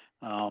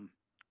 And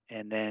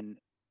then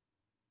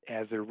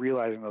as they're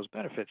realizing those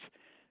benefits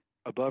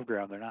above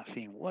ground, they're not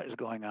seeing what is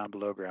going on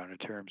below ground in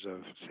terms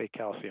of, say,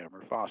 calcium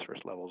or phosphorus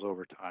levels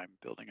over time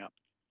building up.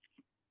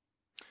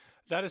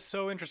 That is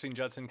so interesting,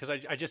 Judson, because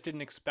I just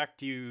didn't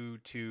expect you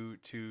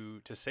to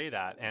say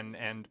that,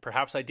 and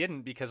perhaps I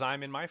didn't because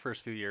I'm in my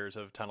first few years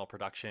of tunnel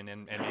production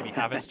and maybe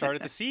haven't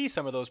started to see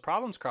some of those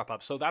problems crop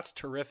up. So that's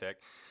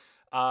terrific.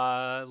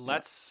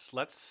 Let's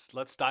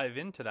dive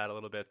into that a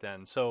little bit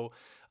then. So,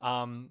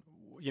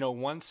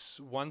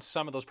 once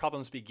some of those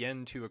problems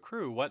begin to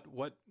accrue, what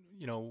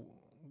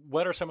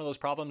are some of those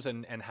problems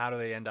and how do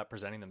they end up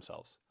presenting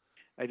themselves?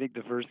 I think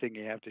the first thing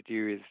you have to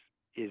do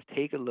is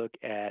take a look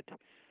at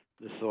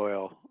the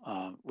soil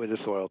with a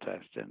soil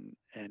test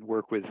and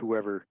work with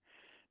whatever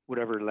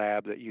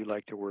lab that you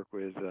like to work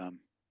with,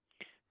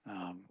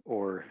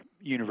 or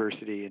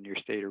university in your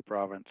state or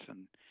province,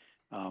 and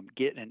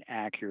get an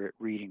accurate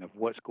reading of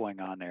what's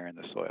going on there in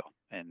the soil.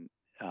 And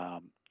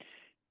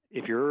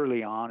if you're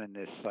early on in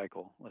this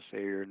cycle, let's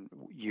say you're in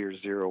year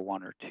 0,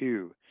 1, or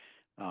 2,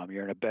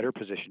 you're in a better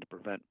position to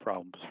prevent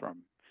problems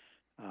from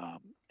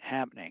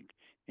happening.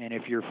 And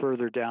if you're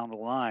further down the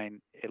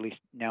line, at least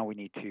now we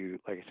need to,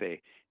 like I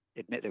say,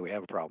 admit that we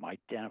have a problem,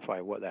 identify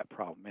what that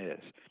problem is.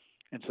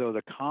 And so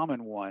the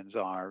common ones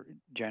are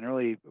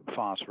generally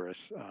phosphorus.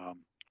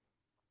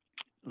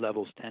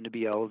 Levels tend to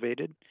be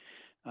elevated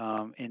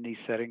in these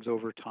settings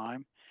over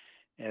time,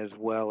 as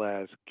well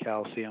as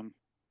calcium,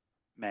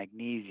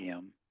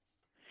 magnesium,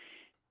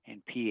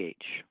 and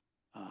pH.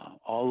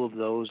 All of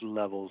those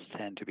levels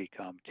tend to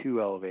become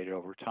too elevated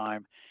over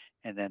time,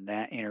 and then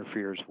that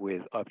interferes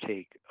with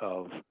uptake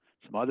of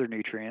some other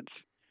nutrients,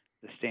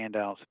 the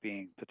standouts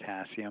being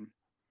potassium,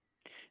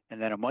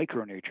 and then a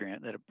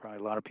micronutrient that probably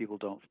a lot of people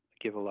don't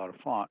give a lot of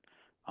thought,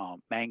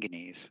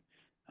 manganese,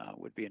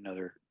 would be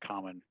another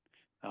common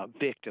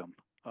victim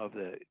of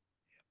the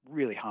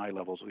really high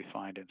levels we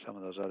find in some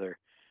of those other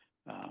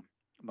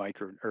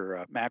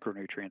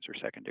macronutrients or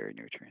secondary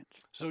nutrients.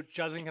 So,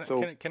 Judson,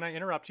 can I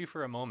interrupt you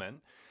for a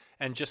moment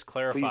and just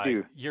clarify?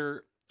 Please do.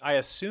 I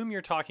assume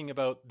you're talking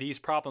about these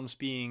problems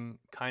being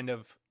kind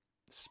of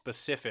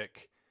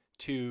specific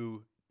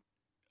to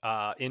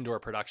indoor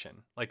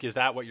production. Like, is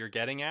that what you're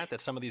getting at?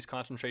 That some of these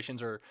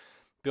concentrations are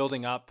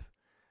building up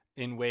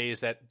in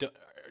ways that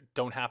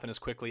don't happen as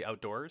quickly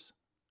outdoors?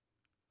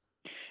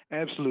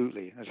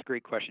 Absolutely. That's a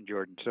great question,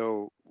 Jordan.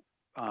 So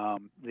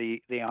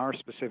they are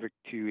specific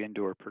to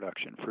indoor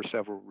production for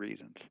several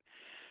reasons.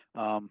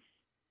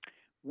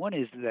 One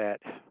is that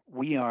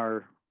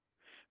we're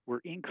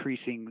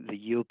increasing the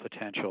yield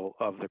potential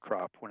of the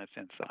crop when it's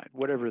inside,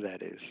 whatever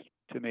that is: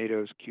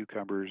 tomatoes,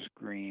 cucumbers,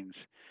 greens,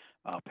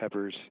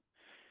 peppers,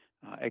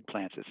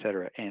 eggplants,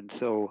 etc. And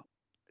so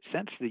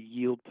since the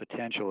yield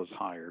potential is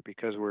higher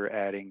because we're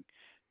adding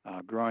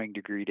growing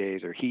degree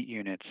days or heat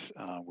units,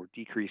 we're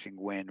decreasing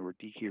wind, we're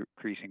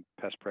decreasing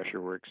pest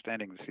pressure, we're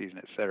extending the season,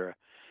 etc.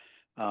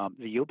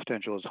 The yield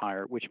potential is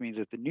higher, which means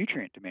that the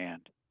nutrient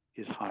demand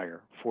is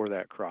higher for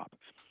that crop.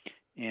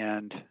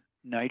 And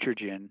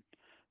nitrogen,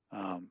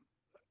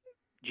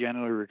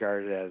 generally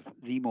regarded as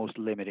the most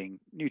limiting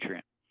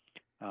nutrient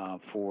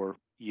for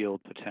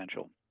yield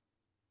potential.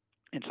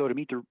 And so to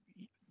meet the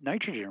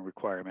nitrogen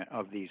requirement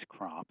of these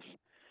crops,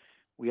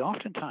 we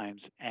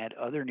oftentimes add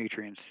other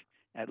nutrients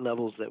at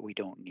levels that we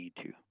don't need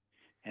to.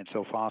 And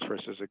so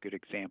phosphorus is a good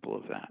example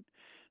of that.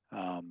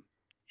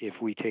 If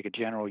we take a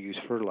general use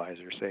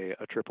fertilizer, say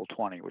a triple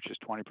 20, which is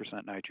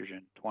 20%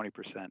 nitrogen, 20%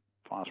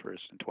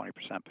 phosphorus, and 20%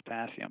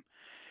 potassium,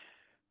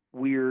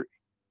 we're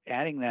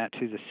adding that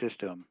to the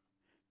system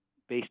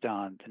based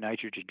on the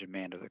nitrogen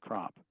demand of the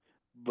crop.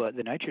 But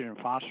the nitrogen and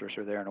phosphorus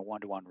are there in a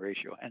 1-to-1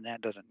 ratio, and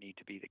that doesn't need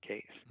to be the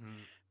case.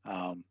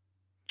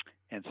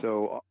 And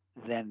so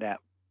then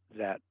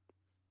that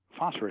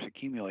phosphorus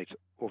accumulates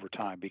over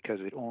time because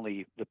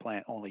the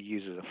plant only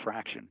uses a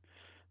fraction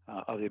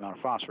of the amount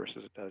of phosphorus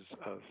as it does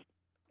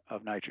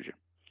of nitrogen.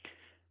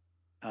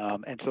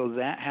 And so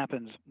that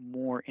happens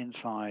more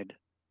inside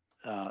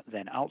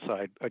than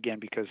outside, again,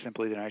 because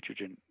simply the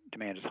nitrogen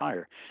demand is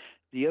higher.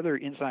 The other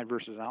inside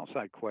versus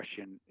outside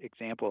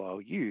example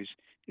I'll use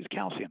is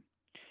calcium.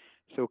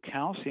 So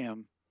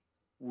calcium,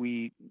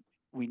 we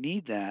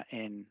need that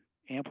in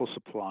ample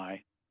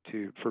supply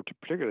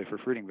particularly for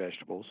fruiting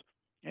vegetables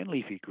and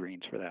leafy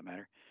greens for that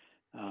matter,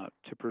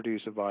 to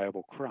produce a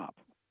viable crop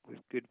with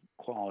good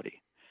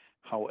quality.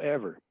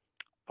 However,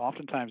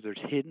 oftentimes there's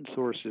hidden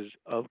sources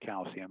of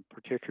calcium,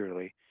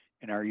 particularly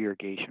in our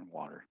irrigation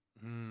water.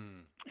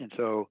 And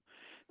so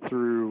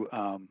through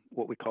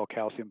what we call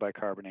calcium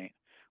bicarbonate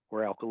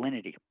or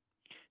alkalinity.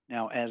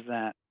 Now, as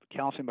that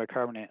calcium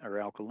bicarbonate or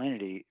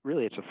alkalinity,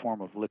 really it's a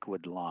form of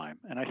liquid lime.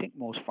 And I think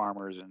most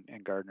farmers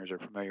and gardeners are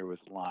familiar with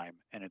lime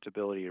and its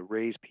ability to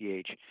raise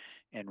pH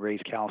and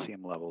raise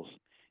calcium levels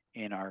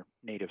in our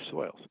native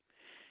soils.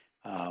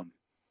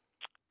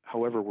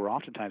 However, we're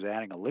oftentimes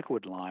adding a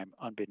liquid lime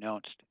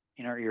unbeknownst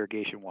in our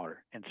irrigation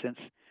water. And since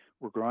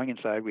we're growing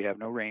inside, we have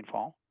no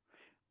rainfall.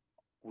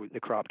 The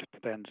crop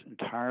depends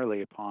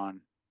entirely upon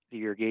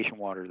the irrigation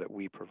water that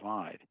we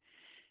provide.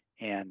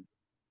 And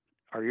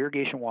our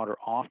irrigation water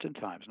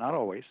oftentimes, not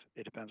always,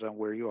 it depends on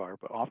where you are,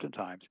 but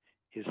oftentimes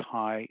is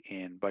high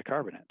in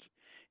bicarbonates.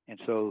 And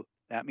so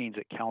that means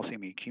that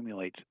calcium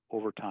accumulates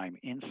over time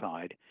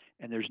inside,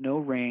 and there's no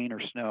rain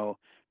or snow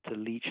to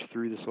leach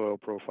through the soil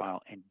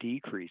profile and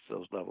decrease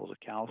those levels of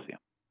calcium.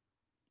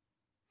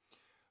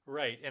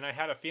 Right, and I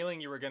had a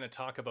feeling you were going to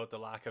talk about the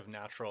lack of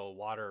natural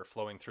water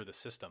flowing through the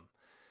system.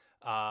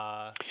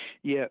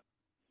 Yeah.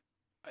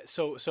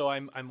 So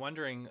I'm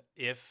wondering,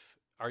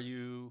 are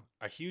you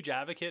a huge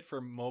advocate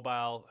for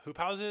mobile hoop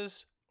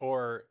houses,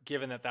 or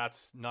given that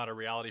that's not a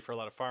reality for a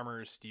lot of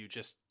farmers, do you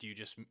just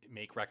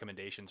make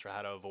recommendations for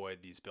how to avoid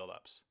these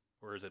buildups,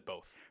 or is it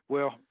both?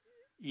 Well,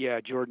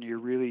 yeah, Jordan, you're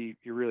really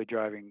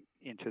driving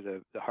into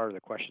the heart of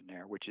the question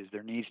there, which is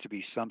there needs to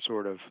be some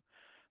sort of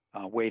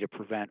way to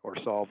prevent or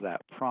solve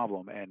that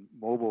problem, and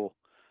mobile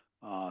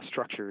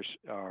structures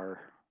are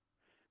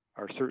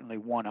certainly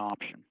one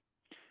option.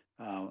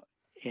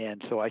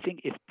 And so I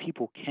think if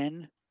people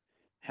can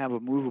have a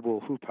movable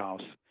hoop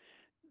house,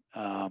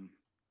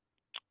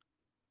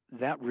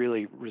 that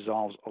really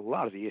resolves a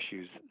lot of the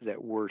issues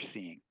that we're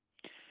seeing.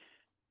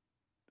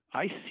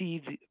 I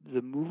see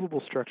the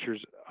movable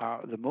structures,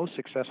 the most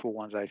successful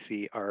ones I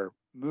see are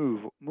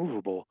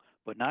movable,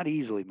 but not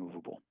easily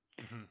movable.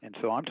 Mm-hmm. And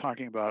so I'm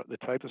talking about the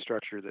type of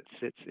structure that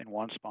sits in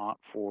one spot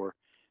for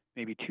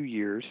maybe 2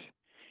 years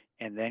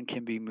and then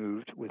can be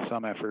moved with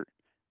some effort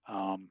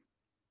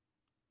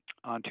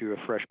onto a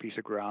fresh piece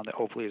of ground that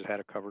hopefully has had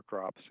a cover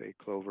crop, say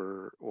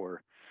clover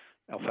or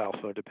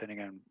alfalfa,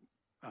 depending on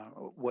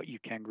what you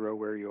can grow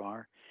where you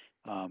are.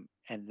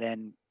 And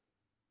then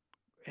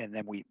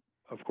we,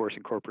 of course,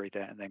 incorporate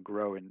that and then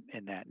grow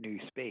in that new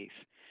space.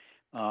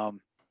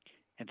 And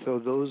so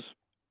those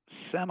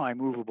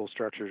semi-movable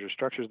structures, or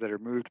structures that are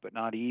moved but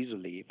not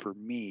easily, for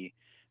me,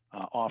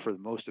 offer the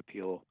most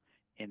appeal,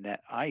 in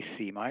that I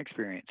see, my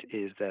experience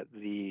is that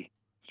the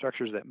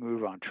structures that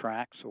move on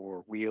tracks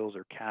or wheels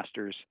or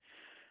casters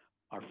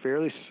are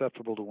fairly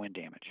susceptible to wind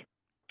damage.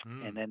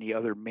 And then the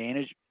other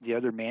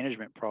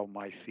management problem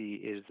I see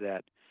is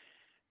that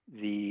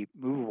the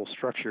movable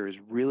structure is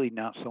really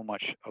not so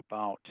much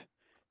about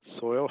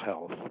soil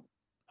health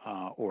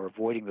or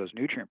avoiding those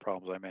nutrient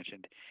problems I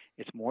mentioned.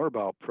 It's more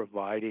about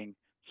providing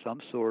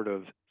some sort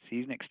of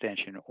season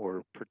extension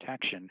or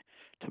protection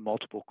to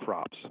multiple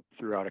crops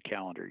throughout a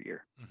calendar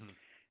year. Mm-hmm.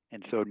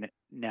 And so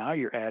now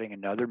you're adding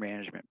another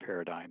management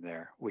paradigm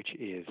there, which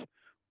is,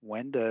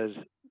 when does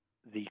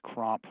the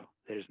crop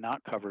that is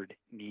not covered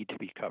need to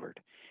be covered?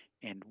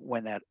 And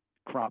when that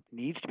crop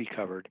needs to be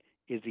covered,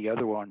 is the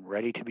other one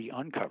ready to be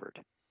uncovered?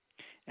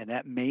 And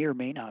that may or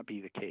may not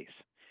be the case.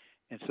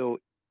 And so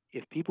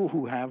if people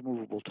who have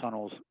movable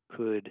tunnels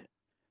could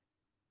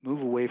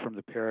move away from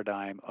the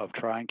paradigm of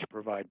trying to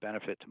provide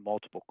benefit to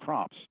multiple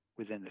crops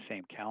within the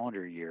same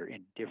calendar year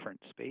in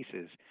different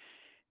spaces,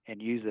 and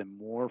use them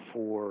more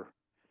for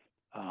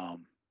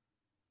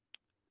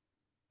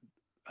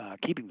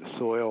keeping the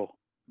soil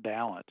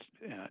balanced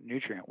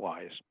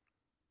nutrient-wise,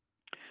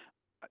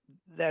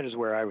 that is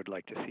where I would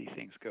like to see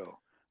things go.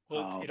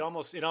 Well, it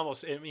almost.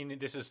 I mean,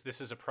 this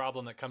is a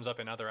problem that comes up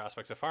in other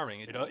aspects of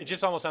farming. It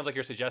just almost sounds like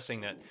you're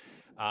suggesting that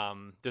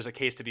there's a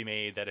case to be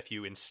made that if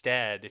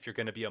you're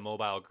going to be a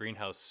mobile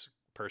greenhouse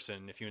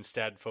person, if you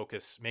instead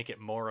make it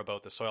more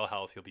about the soil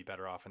health, you'll be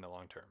better off in the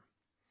long term.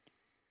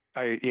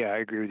 I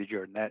agree with you,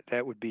 Jordan.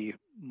 That would be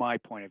my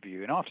point of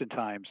view. And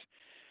oftentimes,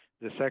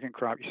 the second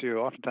crop you see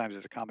oftentimes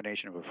is a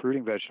combination of a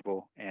fruiting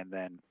vegetable and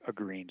then a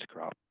greens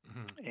crop.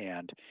 Mm-hmm.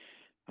 And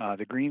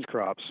the greens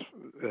crops,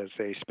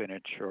 say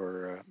spinach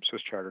or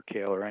Swiss chard or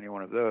kale or any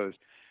one of those,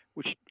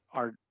 which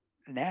are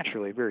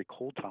naturally very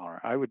cold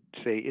tolerant, I would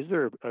say, is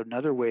there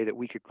another way that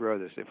we could grow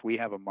this if we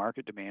have a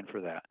market demand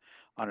for that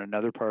on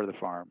another part of the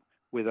farm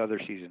with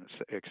other season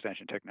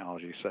extension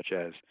technologies, such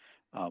as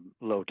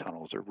low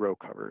tunnels or row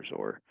covers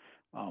or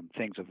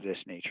things of this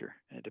nature?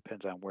 It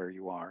depends on where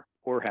you are,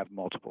 or have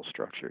multiple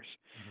structures.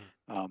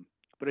 Mm-hmm.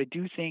 But I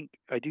do think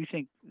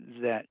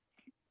that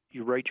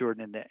you're right,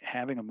 Jordan, in that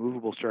having a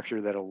movable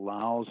structure that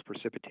allows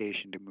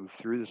precipitation to move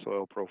through the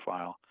soil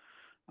profile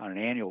on an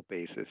annual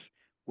basis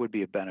would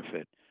be a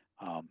benefit.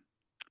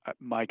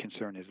 My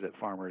concern is that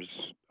farmers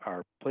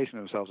are placing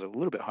themselves at a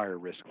little bit higher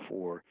risk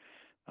for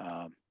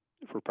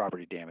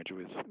property damage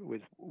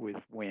with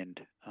wind,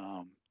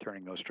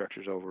 turning those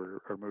structures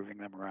over or moving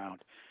them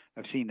around.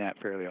 I've seen that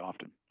fairly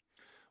often.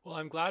 Well,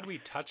 I'm glad we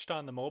touched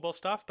on the mobile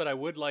stuff, but I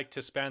would like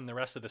to spend the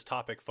rest of this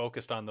topic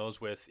focused on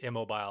those with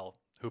immobile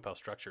hoop house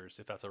structures,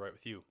 if that's all right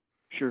with you.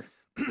 Sure.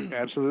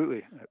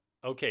 Absolutely.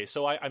 Okay,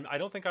 so I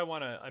don't think I'm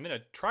going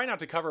to try not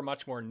to cover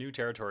much more new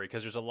territory,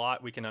 because there's a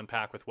lot we can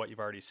unpack with what you've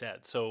already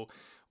said. So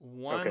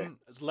do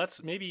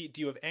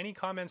you have any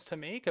comments to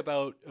make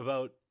about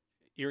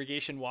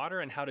irrigation water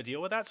and how to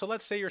deal with that? So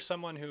let's say you're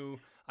someone who,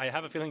 I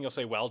have a feeling you'll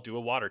say, well, do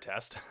a water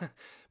test.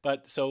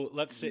 But so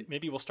let's say,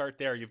 maybe we'll start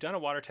there. You've done a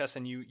water test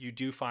and you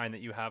do find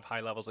that you have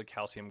high levels of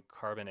calcium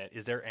carbonate.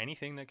 Is there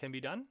anything that can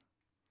be done?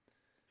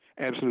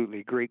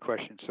 Absolutely. Great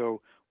question.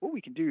 So what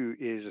we can do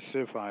is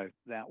acidify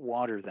that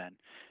water then,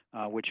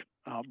 which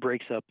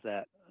breaks up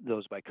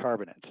those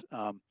bicarbonates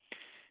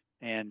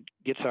and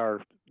gets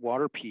our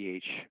water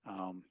pH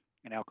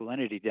and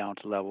alkalinity down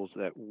to levels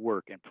that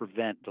work and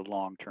prevent the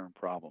long-term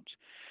problems.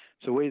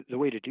 So the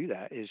way to do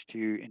that is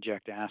to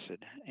inject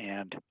acid.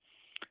 And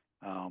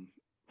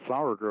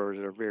flower growers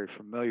are very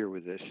familiar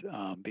with this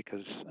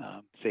because,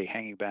 say,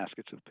 hanging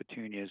baskets of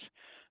petunias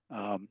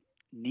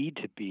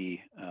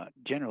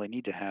generally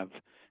need to have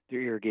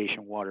their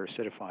irrigation water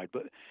acidified.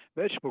 But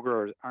vegetable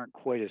growers aren't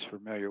quite as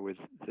familiar with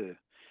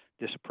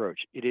this approach.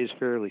 It is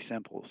fairly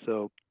simple.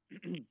 So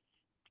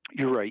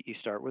you're right. You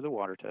start with a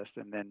water test,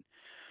 and then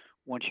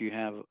once you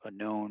have a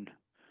known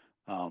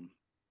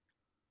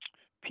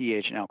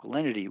pH and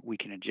alkalinity, we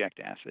can inject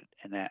acid,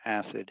 and that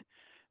acid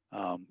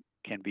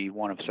can be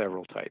one of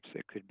several types.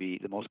 It could be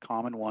the most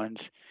common ones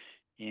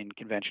in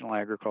conventional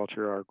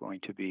agriculture are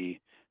going to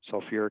be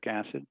sulfuric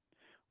acid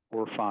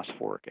or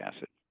phosphoric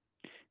acid.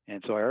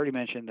 And so I already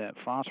mentioned that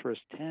phosphorus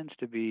tends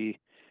to be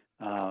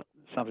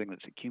something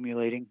that's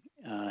accumulating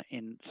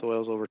in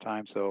soils over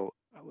time, so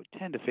I would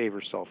tend to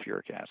favor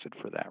sulfuric acid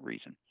for that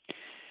reason.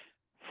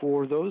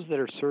 For those that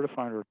are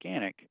certified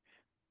organic,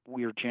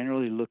 we are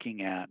generally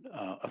looking at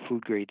a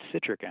food-grade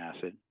citric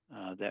acid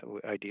that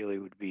ideally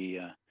would be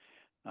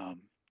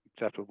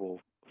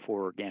acceptable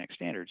for organic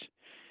standards,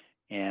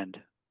 and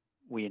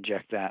we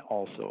inject that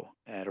also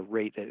at a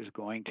rate that is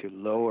going to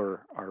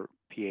lower our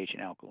pH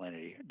and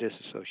alkalinity,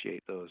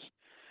 disassociate those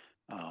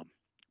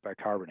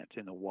bicarbonates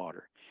in the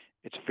water.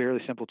 It's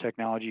fairly simple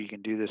technology. You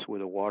can do this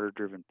with a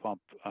water-driven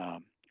pump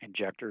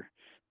injector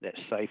that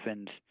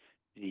siphons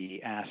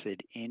the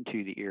acid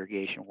into the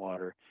irrigation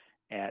water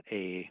at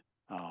a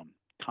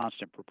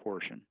constant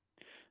proportion.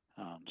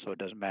 So it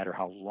doesn't matter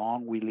how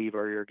long we leave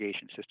our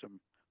irrigation system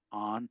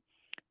on,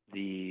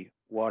 the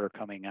water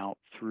coming out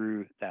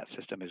through that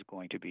system is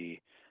going to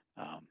be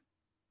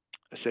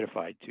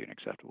acidified to an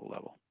acceptable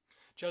level.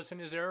 Judson,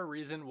 is there a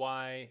reason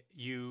why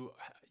you're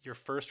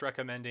first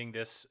recommending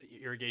this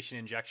irrigation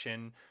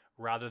injection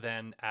rather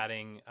than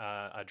adding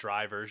a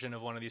dry version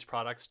of one of these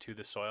products to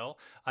the soil?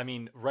 I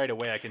mean, right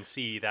away I can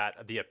see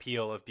that the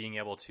appeal of being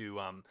able to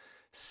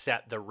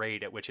set the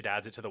rate at which it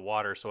adds it to the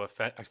water, so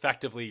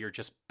effectively you're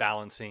just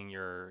balancing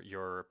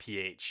your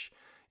pH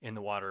in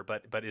the water.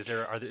 But is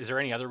there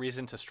any other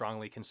reason to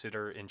strongly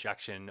consider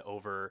injection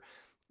over,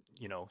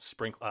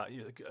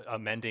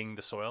 amending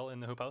the soil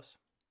in the hoop house?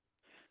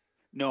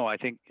 No, I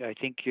think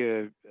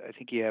you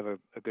have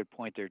a good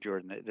point there,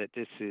 Jordan. That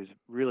this is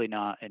really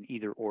not an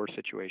either-or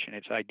situation.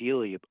 It's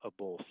ideally a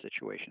both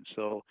situation.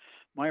 So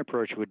my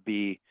approach would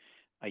be,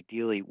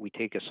 ideally, we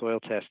take a soil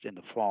test in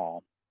the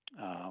fall.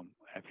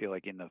 I feel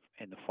like in the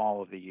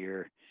fall of the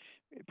year,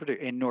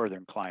 in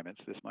northern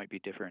climates, this might be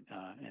different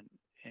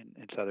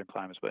in southern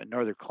climates, but in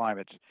northern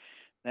climates,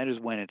 that is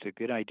when it's a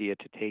good idea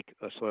to take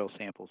a soil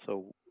sample.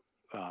 So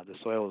the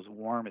soil is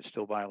warm, it's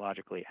still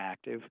biologically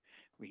active.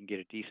 We can get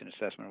a decent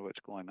assessment of what's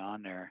going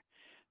on there.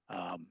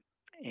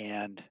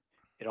 And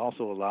it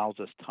also allows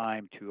us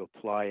time to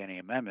apply any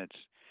amendments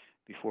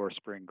before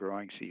spring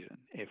growing season,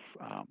 if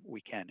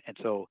we can. And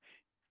so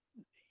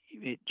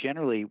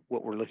generally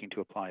what we're looking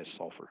to apply is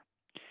sulfur.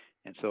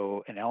 And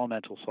so an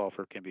elemental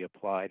sulfur can be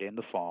applied in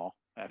the fall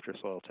after a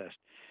soil test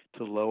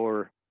to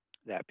lower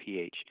that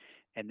pH.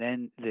 And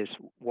then this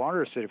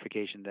water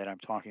acidification that I'm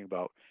talking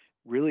about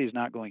really is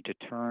not going to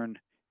turn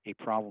a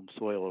problem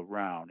soil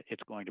around.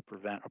 It's going to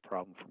prevent a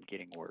problem from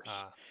getting worse.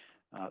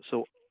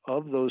 So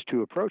of those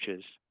two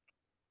approaches,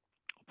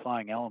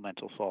 applying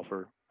elemental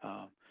sulfur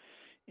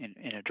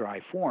in a dry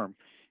form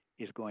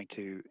is going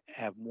to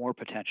have more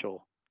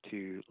potential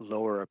to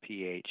lower a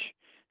pH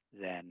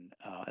than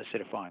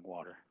acidifying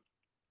water.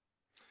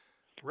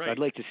 Right. So I'd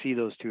like to see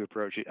those two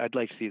approaches.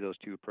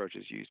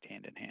 Used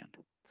hand in hand.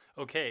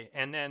 Okay,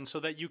 and then so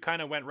that you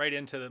kind of went right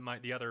into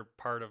the other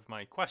part of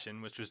my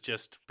question, which was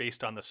just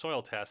based on the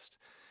soil test,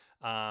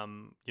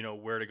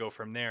 where to go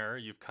from there.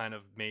 You've kind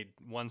of made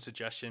one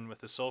suggestion with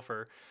the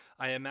sulfur.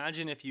 I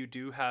imagine if you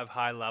do have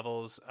high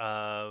levels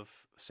of,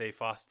 say,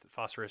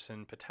 phosphorus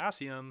and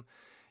potassium,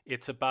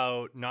 it's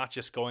about not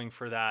just going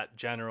for that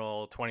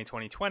general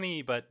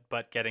 20-20-20,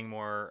 but getting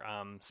more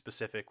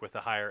specific with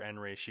a higher N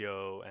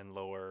ratio and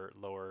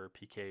lower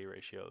pK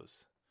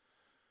ratios.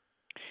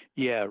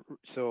 Yeah,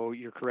 so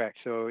you're correct.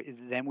 So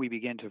then we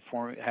begin to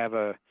have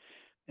an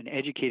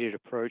educated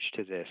approach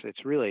to this.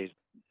 It's really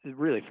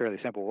fairly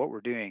simple. What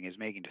we're doing is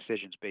making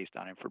decisions based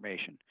on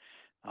information,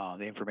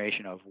 the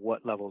information of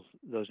what levels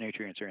those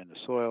nutrients are in the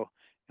soil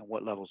and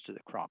what levels do the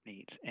crop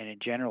needs. And in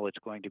general, it's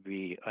going to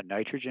be a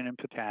nitrogen and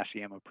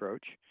potassium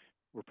approach.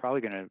 We're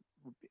probably going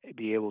to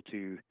be able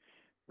to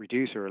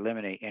reduce or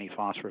eliminate any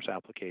phosphorus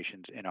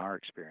applications in our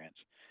experience.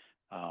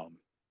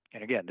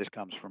 And again, this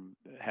comes from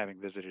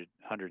having visited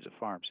hundreds of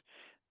farms,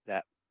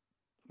 that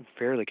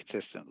fairly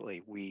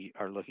consistently we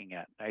are looking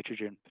at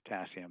nitrogen,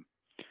 potassium,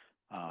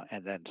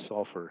 and then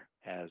sulfur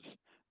as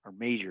our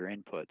major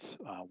inputs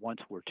once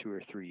we're 2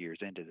 or 3 years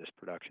into this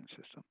production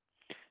system.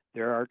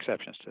 There are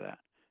exceptions to that.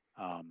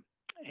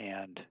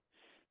 And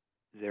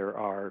there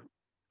are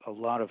a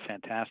lot of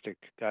fantastic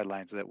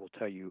guidelines that will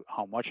tell you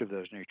how much of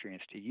those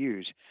nutrients to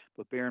use,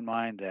 but bear in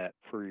mind that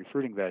for your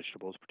fruiting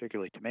vegetables,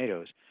 particularly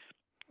tomatoes,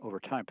 over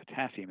time,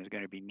 potassium is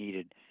going to be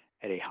needed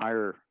at a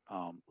higher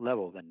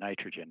level than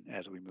nitrogen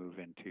as we move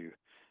into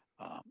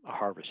a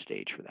harvest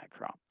stage for that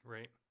crop.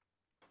 Right.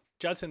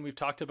 Judson, we've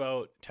talked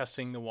about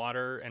testing the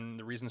water and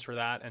the reasons for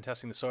that, and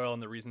testing the soil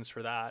and the reasons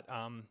for that.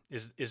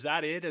 Is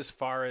that it as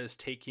far as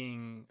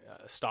taking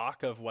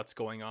stock of what's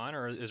going on,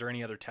 or is there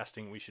any other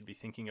testing we should be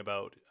thinking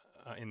about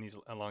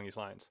along these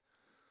lines?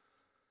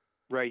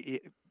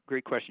 Right.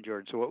 Great question,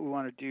 Jordan. So what we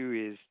want to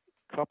do is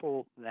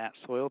couple that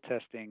soil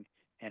testing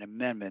and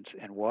amendments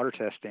and water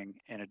testing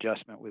and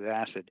adjustment with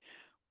acid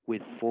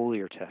with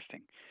foliar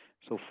testing.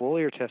 So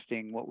foliar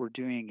testing, what we're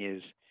doing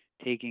is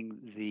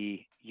taking the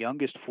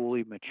youngest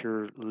fully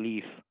mature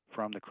leaf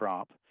from the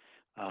crop.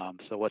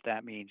 So what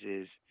that means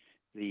is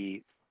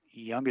the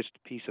youngest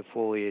piece of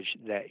foliage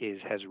that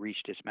has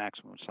reached its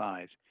maximum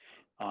size.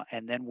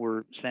 And then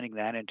we're sending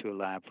that into a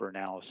lab for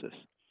analysis.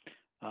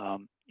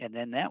 And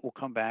then that will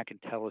come back and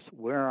tell us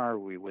where are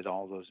we with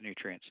all those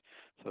nutrients.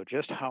 So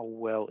just how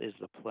well is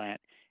the plant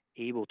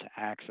able to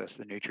access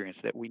the nutrients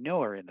that we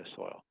know are in the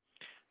soil.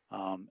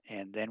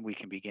 And then we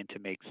can begin to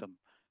make some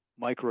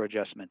micro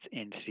adjustments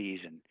in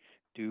season.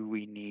 Do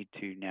we need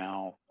to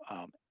now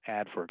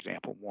add, for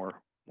example, more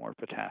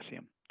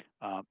potassium?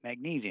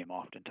 Magnesium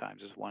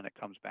oftentimes is one that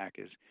comes back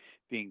as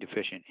being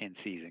deficient in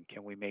season.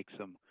 Can we make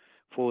some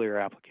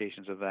foliar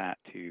applications of that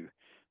to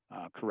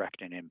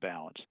correct an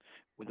imbalance?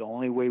 Well, the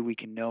only way we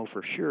can know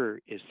for sure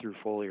is through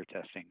foliar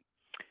testing.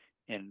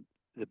 And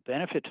the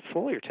benefit to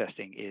foliar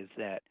testing is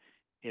that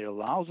it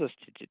allows us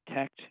to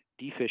detect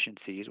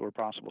deficiencies or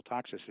possible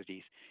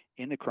toxicities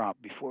in the crop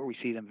before we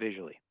see them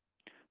visually.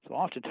 So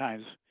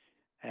oftentimes,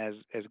 as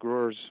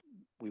growers,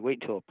 we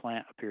wait until a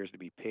plant appears to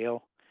be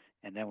pale,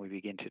 and then we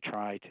begin to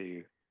try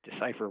to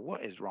decipher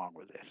what is wrong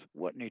with this,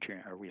 what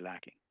nutrient are we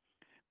lacking.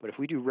 But if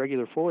we do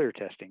regular foliar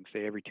testing,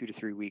 say every 2 to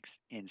 3 weeks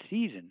in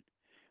season,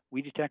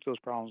 we detect those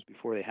problems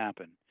before they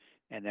happen,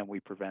 and then we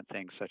prevent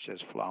things such as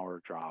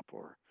flower drop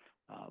or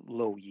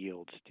low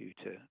yields due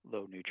to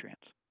low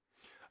nutrients.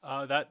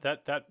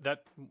 That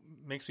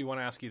makes me want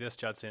to ask you this,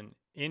 Judson.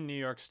 In New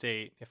York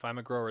State, if I'm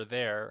a grower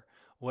there,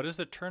 what is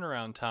the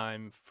turnaround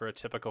time for a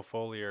typical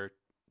foliar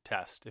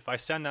test? If I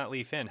send that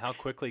leaf in, how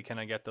quickly can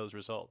I get those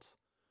results?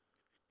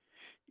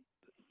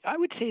 I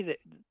would say that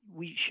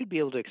we should be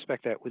able to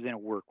expect that within a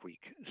work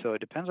week. So it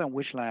depends on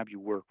which lab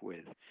you work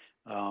with.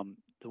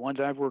 The ones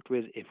I've worked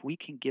with, if we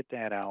can get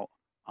that out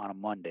on a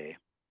Monday,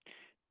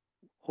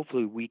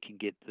 hopefully we can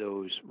get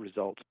those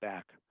results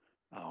back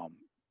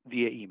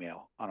via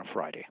email on a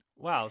Friday.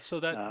 Wow. So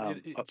that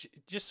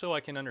just so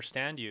I can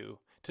understand you,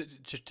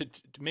 to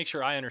make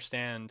sure I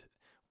understand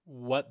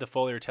what the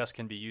foliar test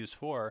can be used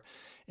for,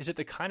 is it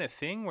the kind of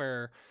thing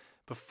where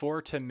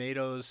before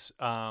tomatoes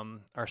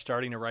are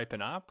starting to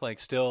ripen up, like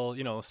still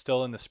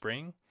in the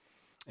spring,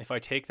 if I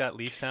take that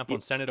leaf sample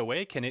and send it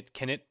away, can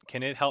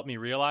it help me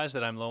realize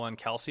that I'm low on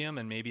calcium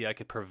and maybe I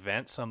could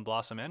prevent some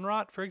blossom end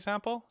rot, for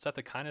example? Is that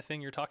the kind of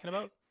thing you're talking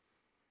about?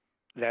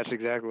 That's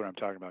exactly what I'm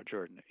talking about,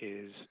 Jordan,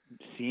 is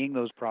seeing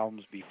those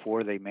problems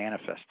before they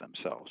manifest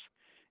themselves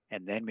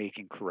and then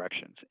making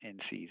corrections in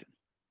season.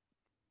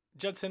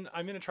 Judson,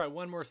 I'm going to try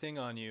one more thing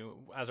on you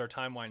as our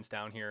time winds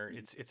down here.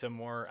 It's a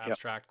more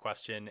abstract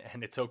question,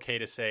 and it's okay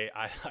to say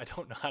I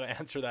don't know how to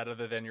answer that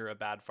other than you're a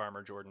bad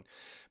farmer, Jordan.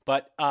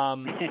 But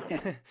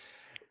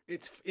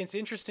it's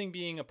interesting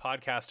being a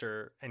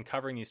podcaster and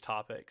covering these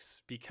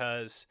topics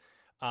because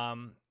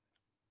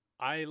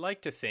I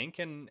like to think,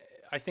 and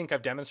I think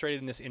I've demonstrated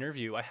in this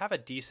interview, I have a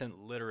decent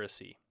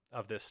literacy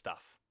of this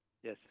stuff.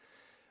 Yes.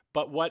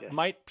 But what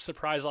might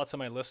surprise lots of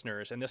my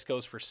listeners, and this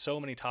goes for so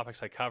many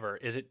topics I cover,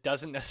 is it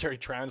doesn't necessarily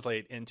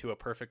translate into a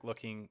perfect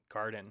looking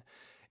garden.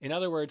 In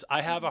other words,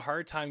 I have a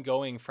hard time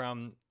going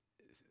from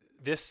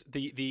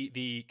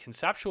the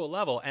conceptual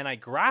level, and I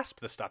grasp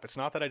the stuff. It's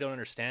not that I don't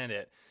understand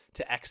it,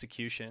 to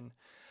execution.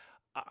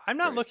 I'm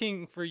not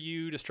looking for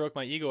you to stroke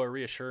my ego or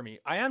reassure me.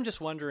 I am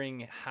just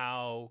wondering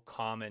how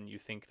common you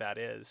think that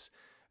is,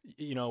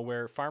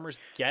 where farmers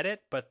get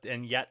it,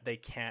 and yet they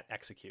can't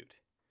execute.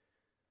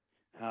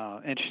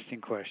 Interesting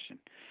question.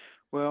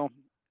 Well,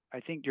 I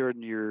think,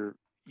 Jordan,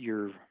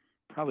 you're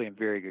probably in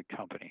very good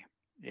company,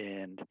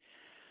 and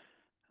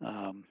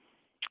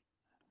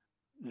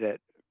that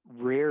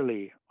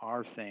rarely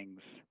are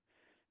things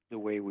the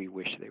way we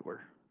wish they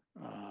were.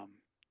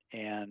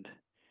 And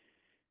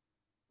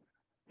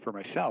for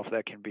myself,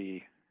 that can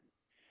be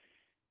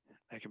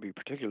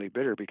particularly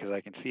bitter because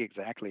I can see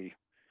exactly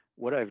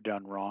what I've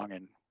done wrong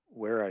and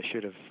where I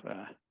should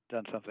have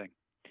done something.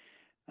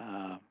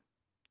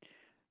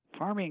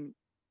 Farming,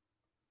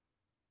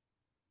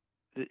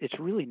 it's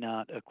really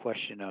not a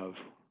question of,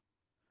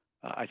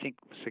 I think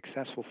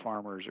successful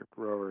farmers or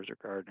growers or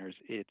gardeners,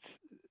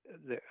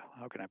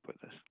 how can I put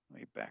this?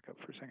 Let me back up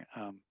for a second.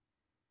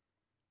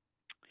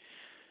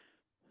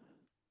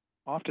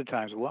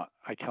 Oftentimes what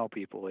I tell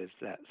people is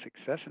that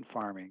success in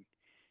farming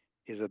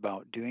is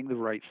about doing the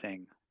right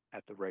thing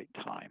at the right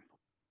time.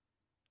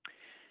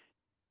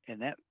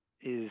 And that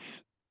is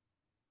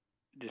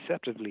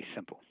deceptively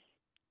simple.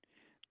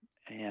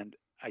 And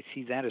I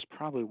see that as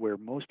probably where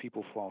most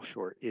people fall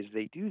short, is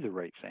they do the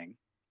right thing,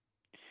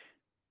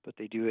 but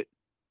they do it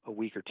a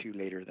week or two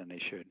later than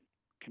they should.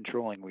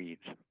 Controlling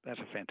weeds, that's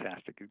a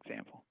fantastic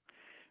example.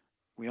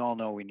 We all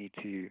know we need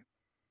to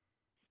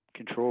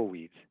control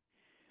weeds,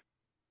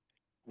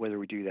 whether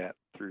we do that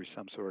through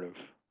some sort of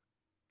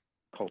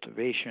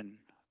cultivation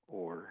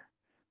or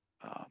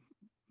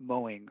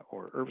mowing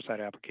or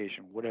herbicide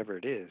application, whatever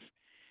it is.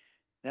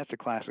 That's a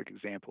classic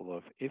example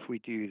of if we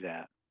do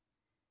that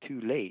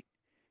too late,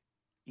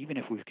 even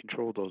if we've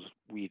controlled those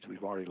weeds,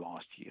 we've already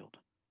lost yield.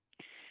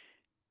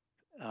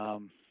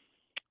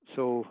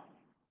 So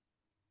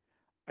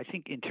I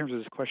think in terms of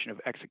this question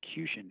of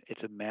execution,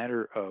 it's a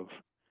matter of,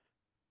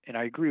 and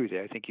I agree with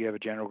you, I think you have a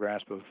general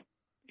grasp of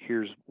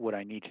here's what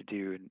I need to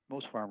do, and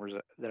most farmers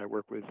that I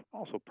work with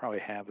also probably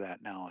have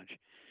that knowledge.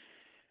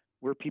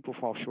 Where people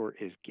fall short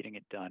is getting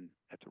it done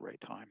at the right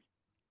time.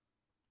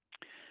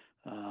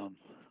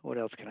 What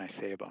else can I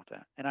say about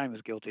that? And I'm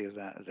as guilty of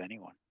that as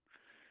anyone.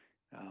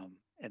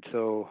 And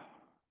so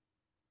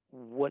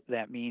what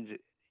that means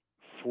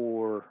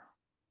for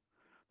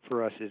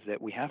us is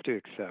that we have to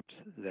accept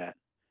that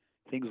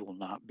things will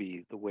not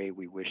be the way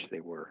we wish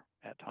they were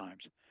at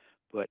times.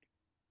 But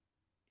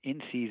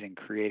in season,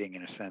 creating,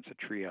 in a sense, a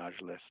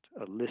triage list,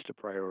 a list of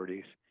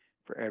priorities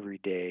for every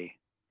day,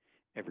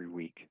 every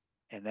week.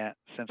 And that,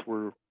 since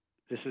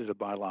this is a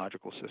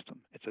biological system,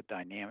 it's a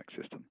dynamic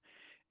system,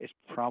 it's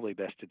probably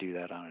best to do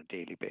that on a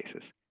daily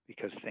basis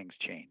because things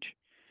change.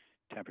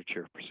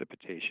 Temperature,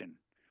 precipitation,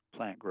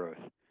 plant growth,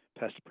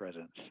 pest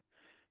presence,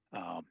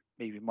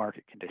 maybe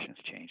market conditions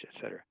change,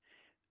 et cetera,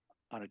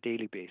 on a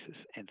daily basis.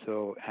 And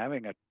so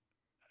having a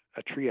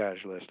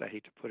triage list, I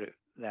hate to put it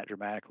that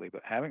dramatically,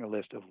 but having a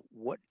list of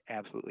what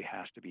absolutely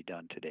has to be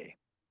done today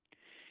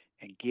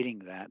and getting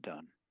that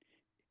done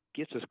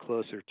gets us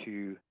closer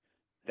to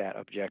that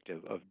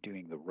objective of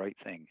doing the right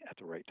thing at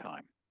the right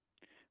time,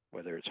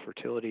 whether it's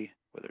fertility,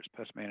 whether it's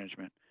pest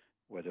management,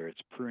 whether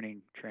it's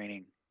pruning,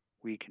 training,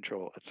 weed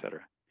control, et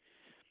cetera.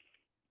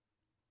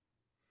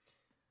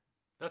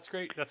 That's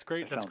great. That's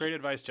great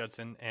advice,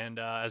 Judson. And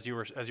as you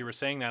were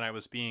saying that, I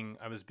was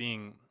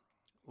being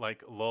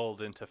like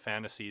lulled into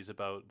fantasies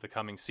about the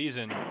coming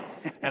season.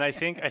 And I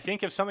think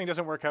if something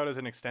doesn't work out as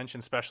an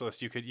extension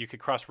specialist, you could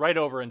cross right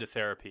over into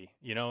therapy.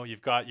 You know, you're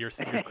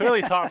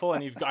clearly thoughtful,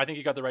 and I think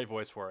you got the right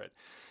voice for it.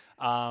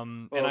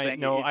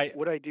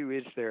 What I do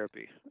is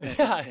therapy.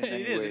 Yeah,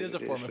 it is a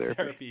form of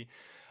therapy.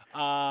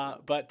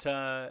 But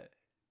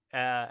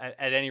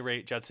at any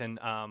rate, Judson,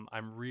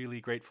 I'm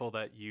really grateful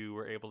that you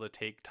were able to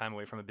take time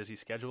away from a busy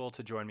schedule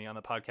to join me on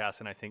the podcast,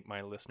 and I think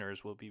my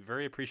listeners will be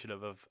very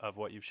appreciative of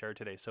what you've shared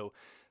today. So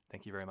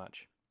thank you very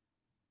much.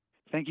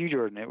 Thank you,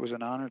 Jordan. It was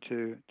an honor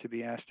to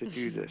be asked to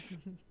do this.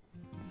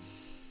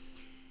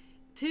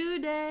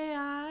 Today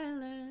I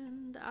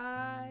learned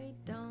I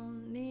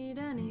don't need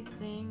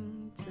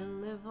anything to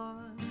live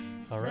on.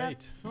 All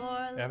right,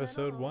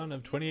 episode 1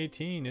 of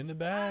 2018 in the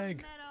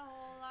bag.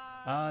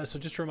 So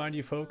just to remind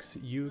you folks,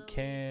 you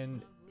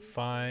can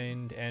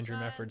find Andew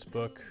Mefferd's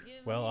book,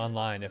 well,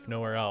 online, if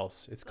nowhere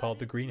else. It's called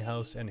The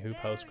Greenhouse and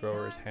Hoophouse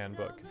Grower's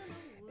Handbook.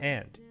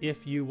 And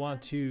if you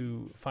want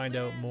to find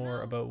out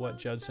more about what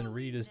Judson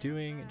Reid is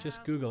doing,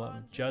 just Google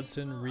him,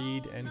 Judson,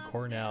 Reid, and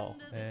Cornell,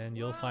 and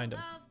you'll find him.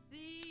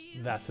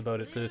 That's about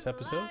it for this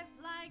episode.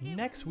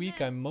 Next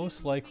week, I'm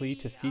most likely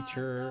to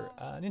feature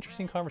an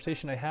interesting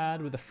conversation I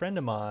had with a friend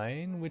of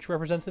mine, which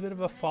represents a bit of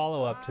a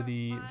follow-up to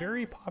the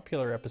very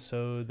popular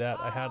episode that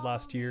I had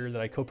last year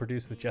that I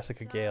co-produced with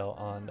Jessica Gale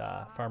on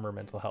farmer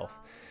mental health.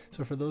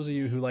 So for those of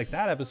you who like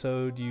that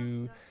episode,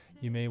 you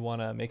may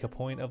want to make a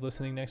point of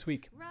listening next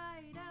week.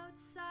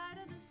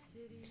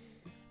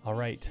 All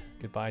right,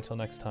 goodbye till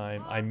next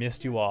time. I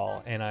missed you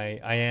all, and I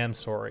am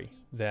sorry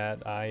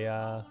that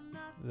I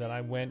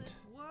went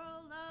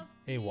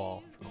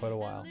AWOL for quite a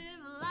while.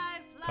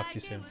 Talk to you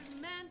soon.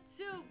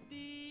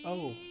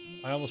 Oh,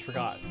 I almost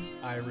forgot.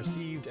 I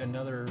received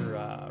another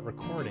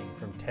recording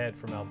from Ted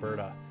from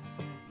Alberta.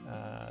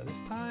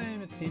 This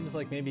time it seems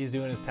like maybe he's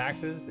doing his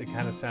taxes. It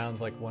kind of sounds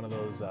like one of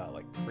those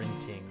like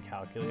printing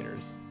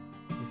calculators.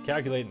 He's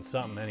calculating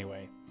something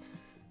anyway.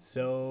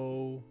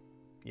 So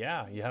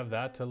yeah, you have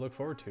that to look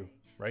forward to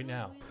right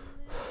now.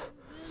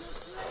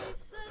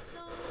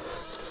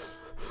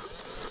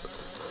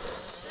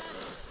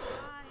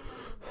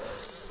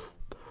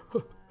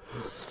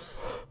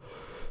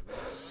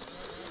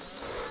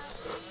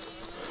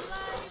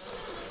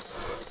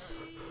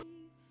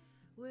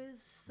 With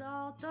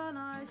salt on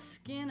our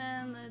skin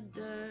and the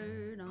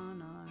dirt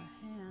on our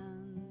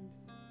hands.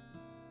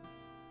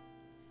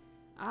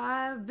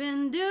 I've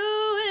been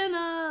doing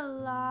a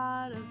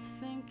lot of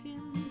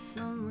thinking,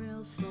 some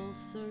real soul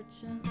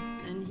searching,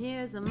 and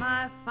here's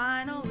my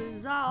final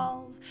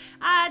resolve.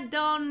 I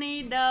don't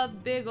need a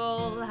big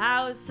old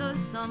house or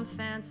some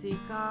fancy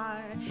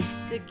car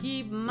to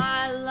keep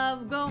my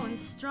love going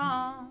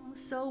strong,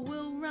 so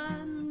we'll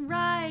run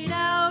right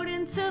out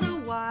into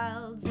the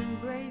wild's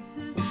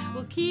embraces.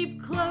 We'll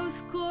keep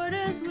close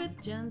quarters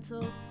with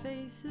gentle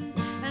faces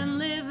and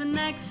live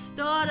next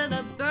door to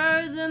the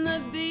birds and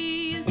the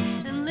bees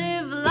and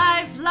live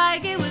life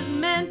like it was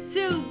meant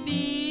to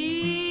be.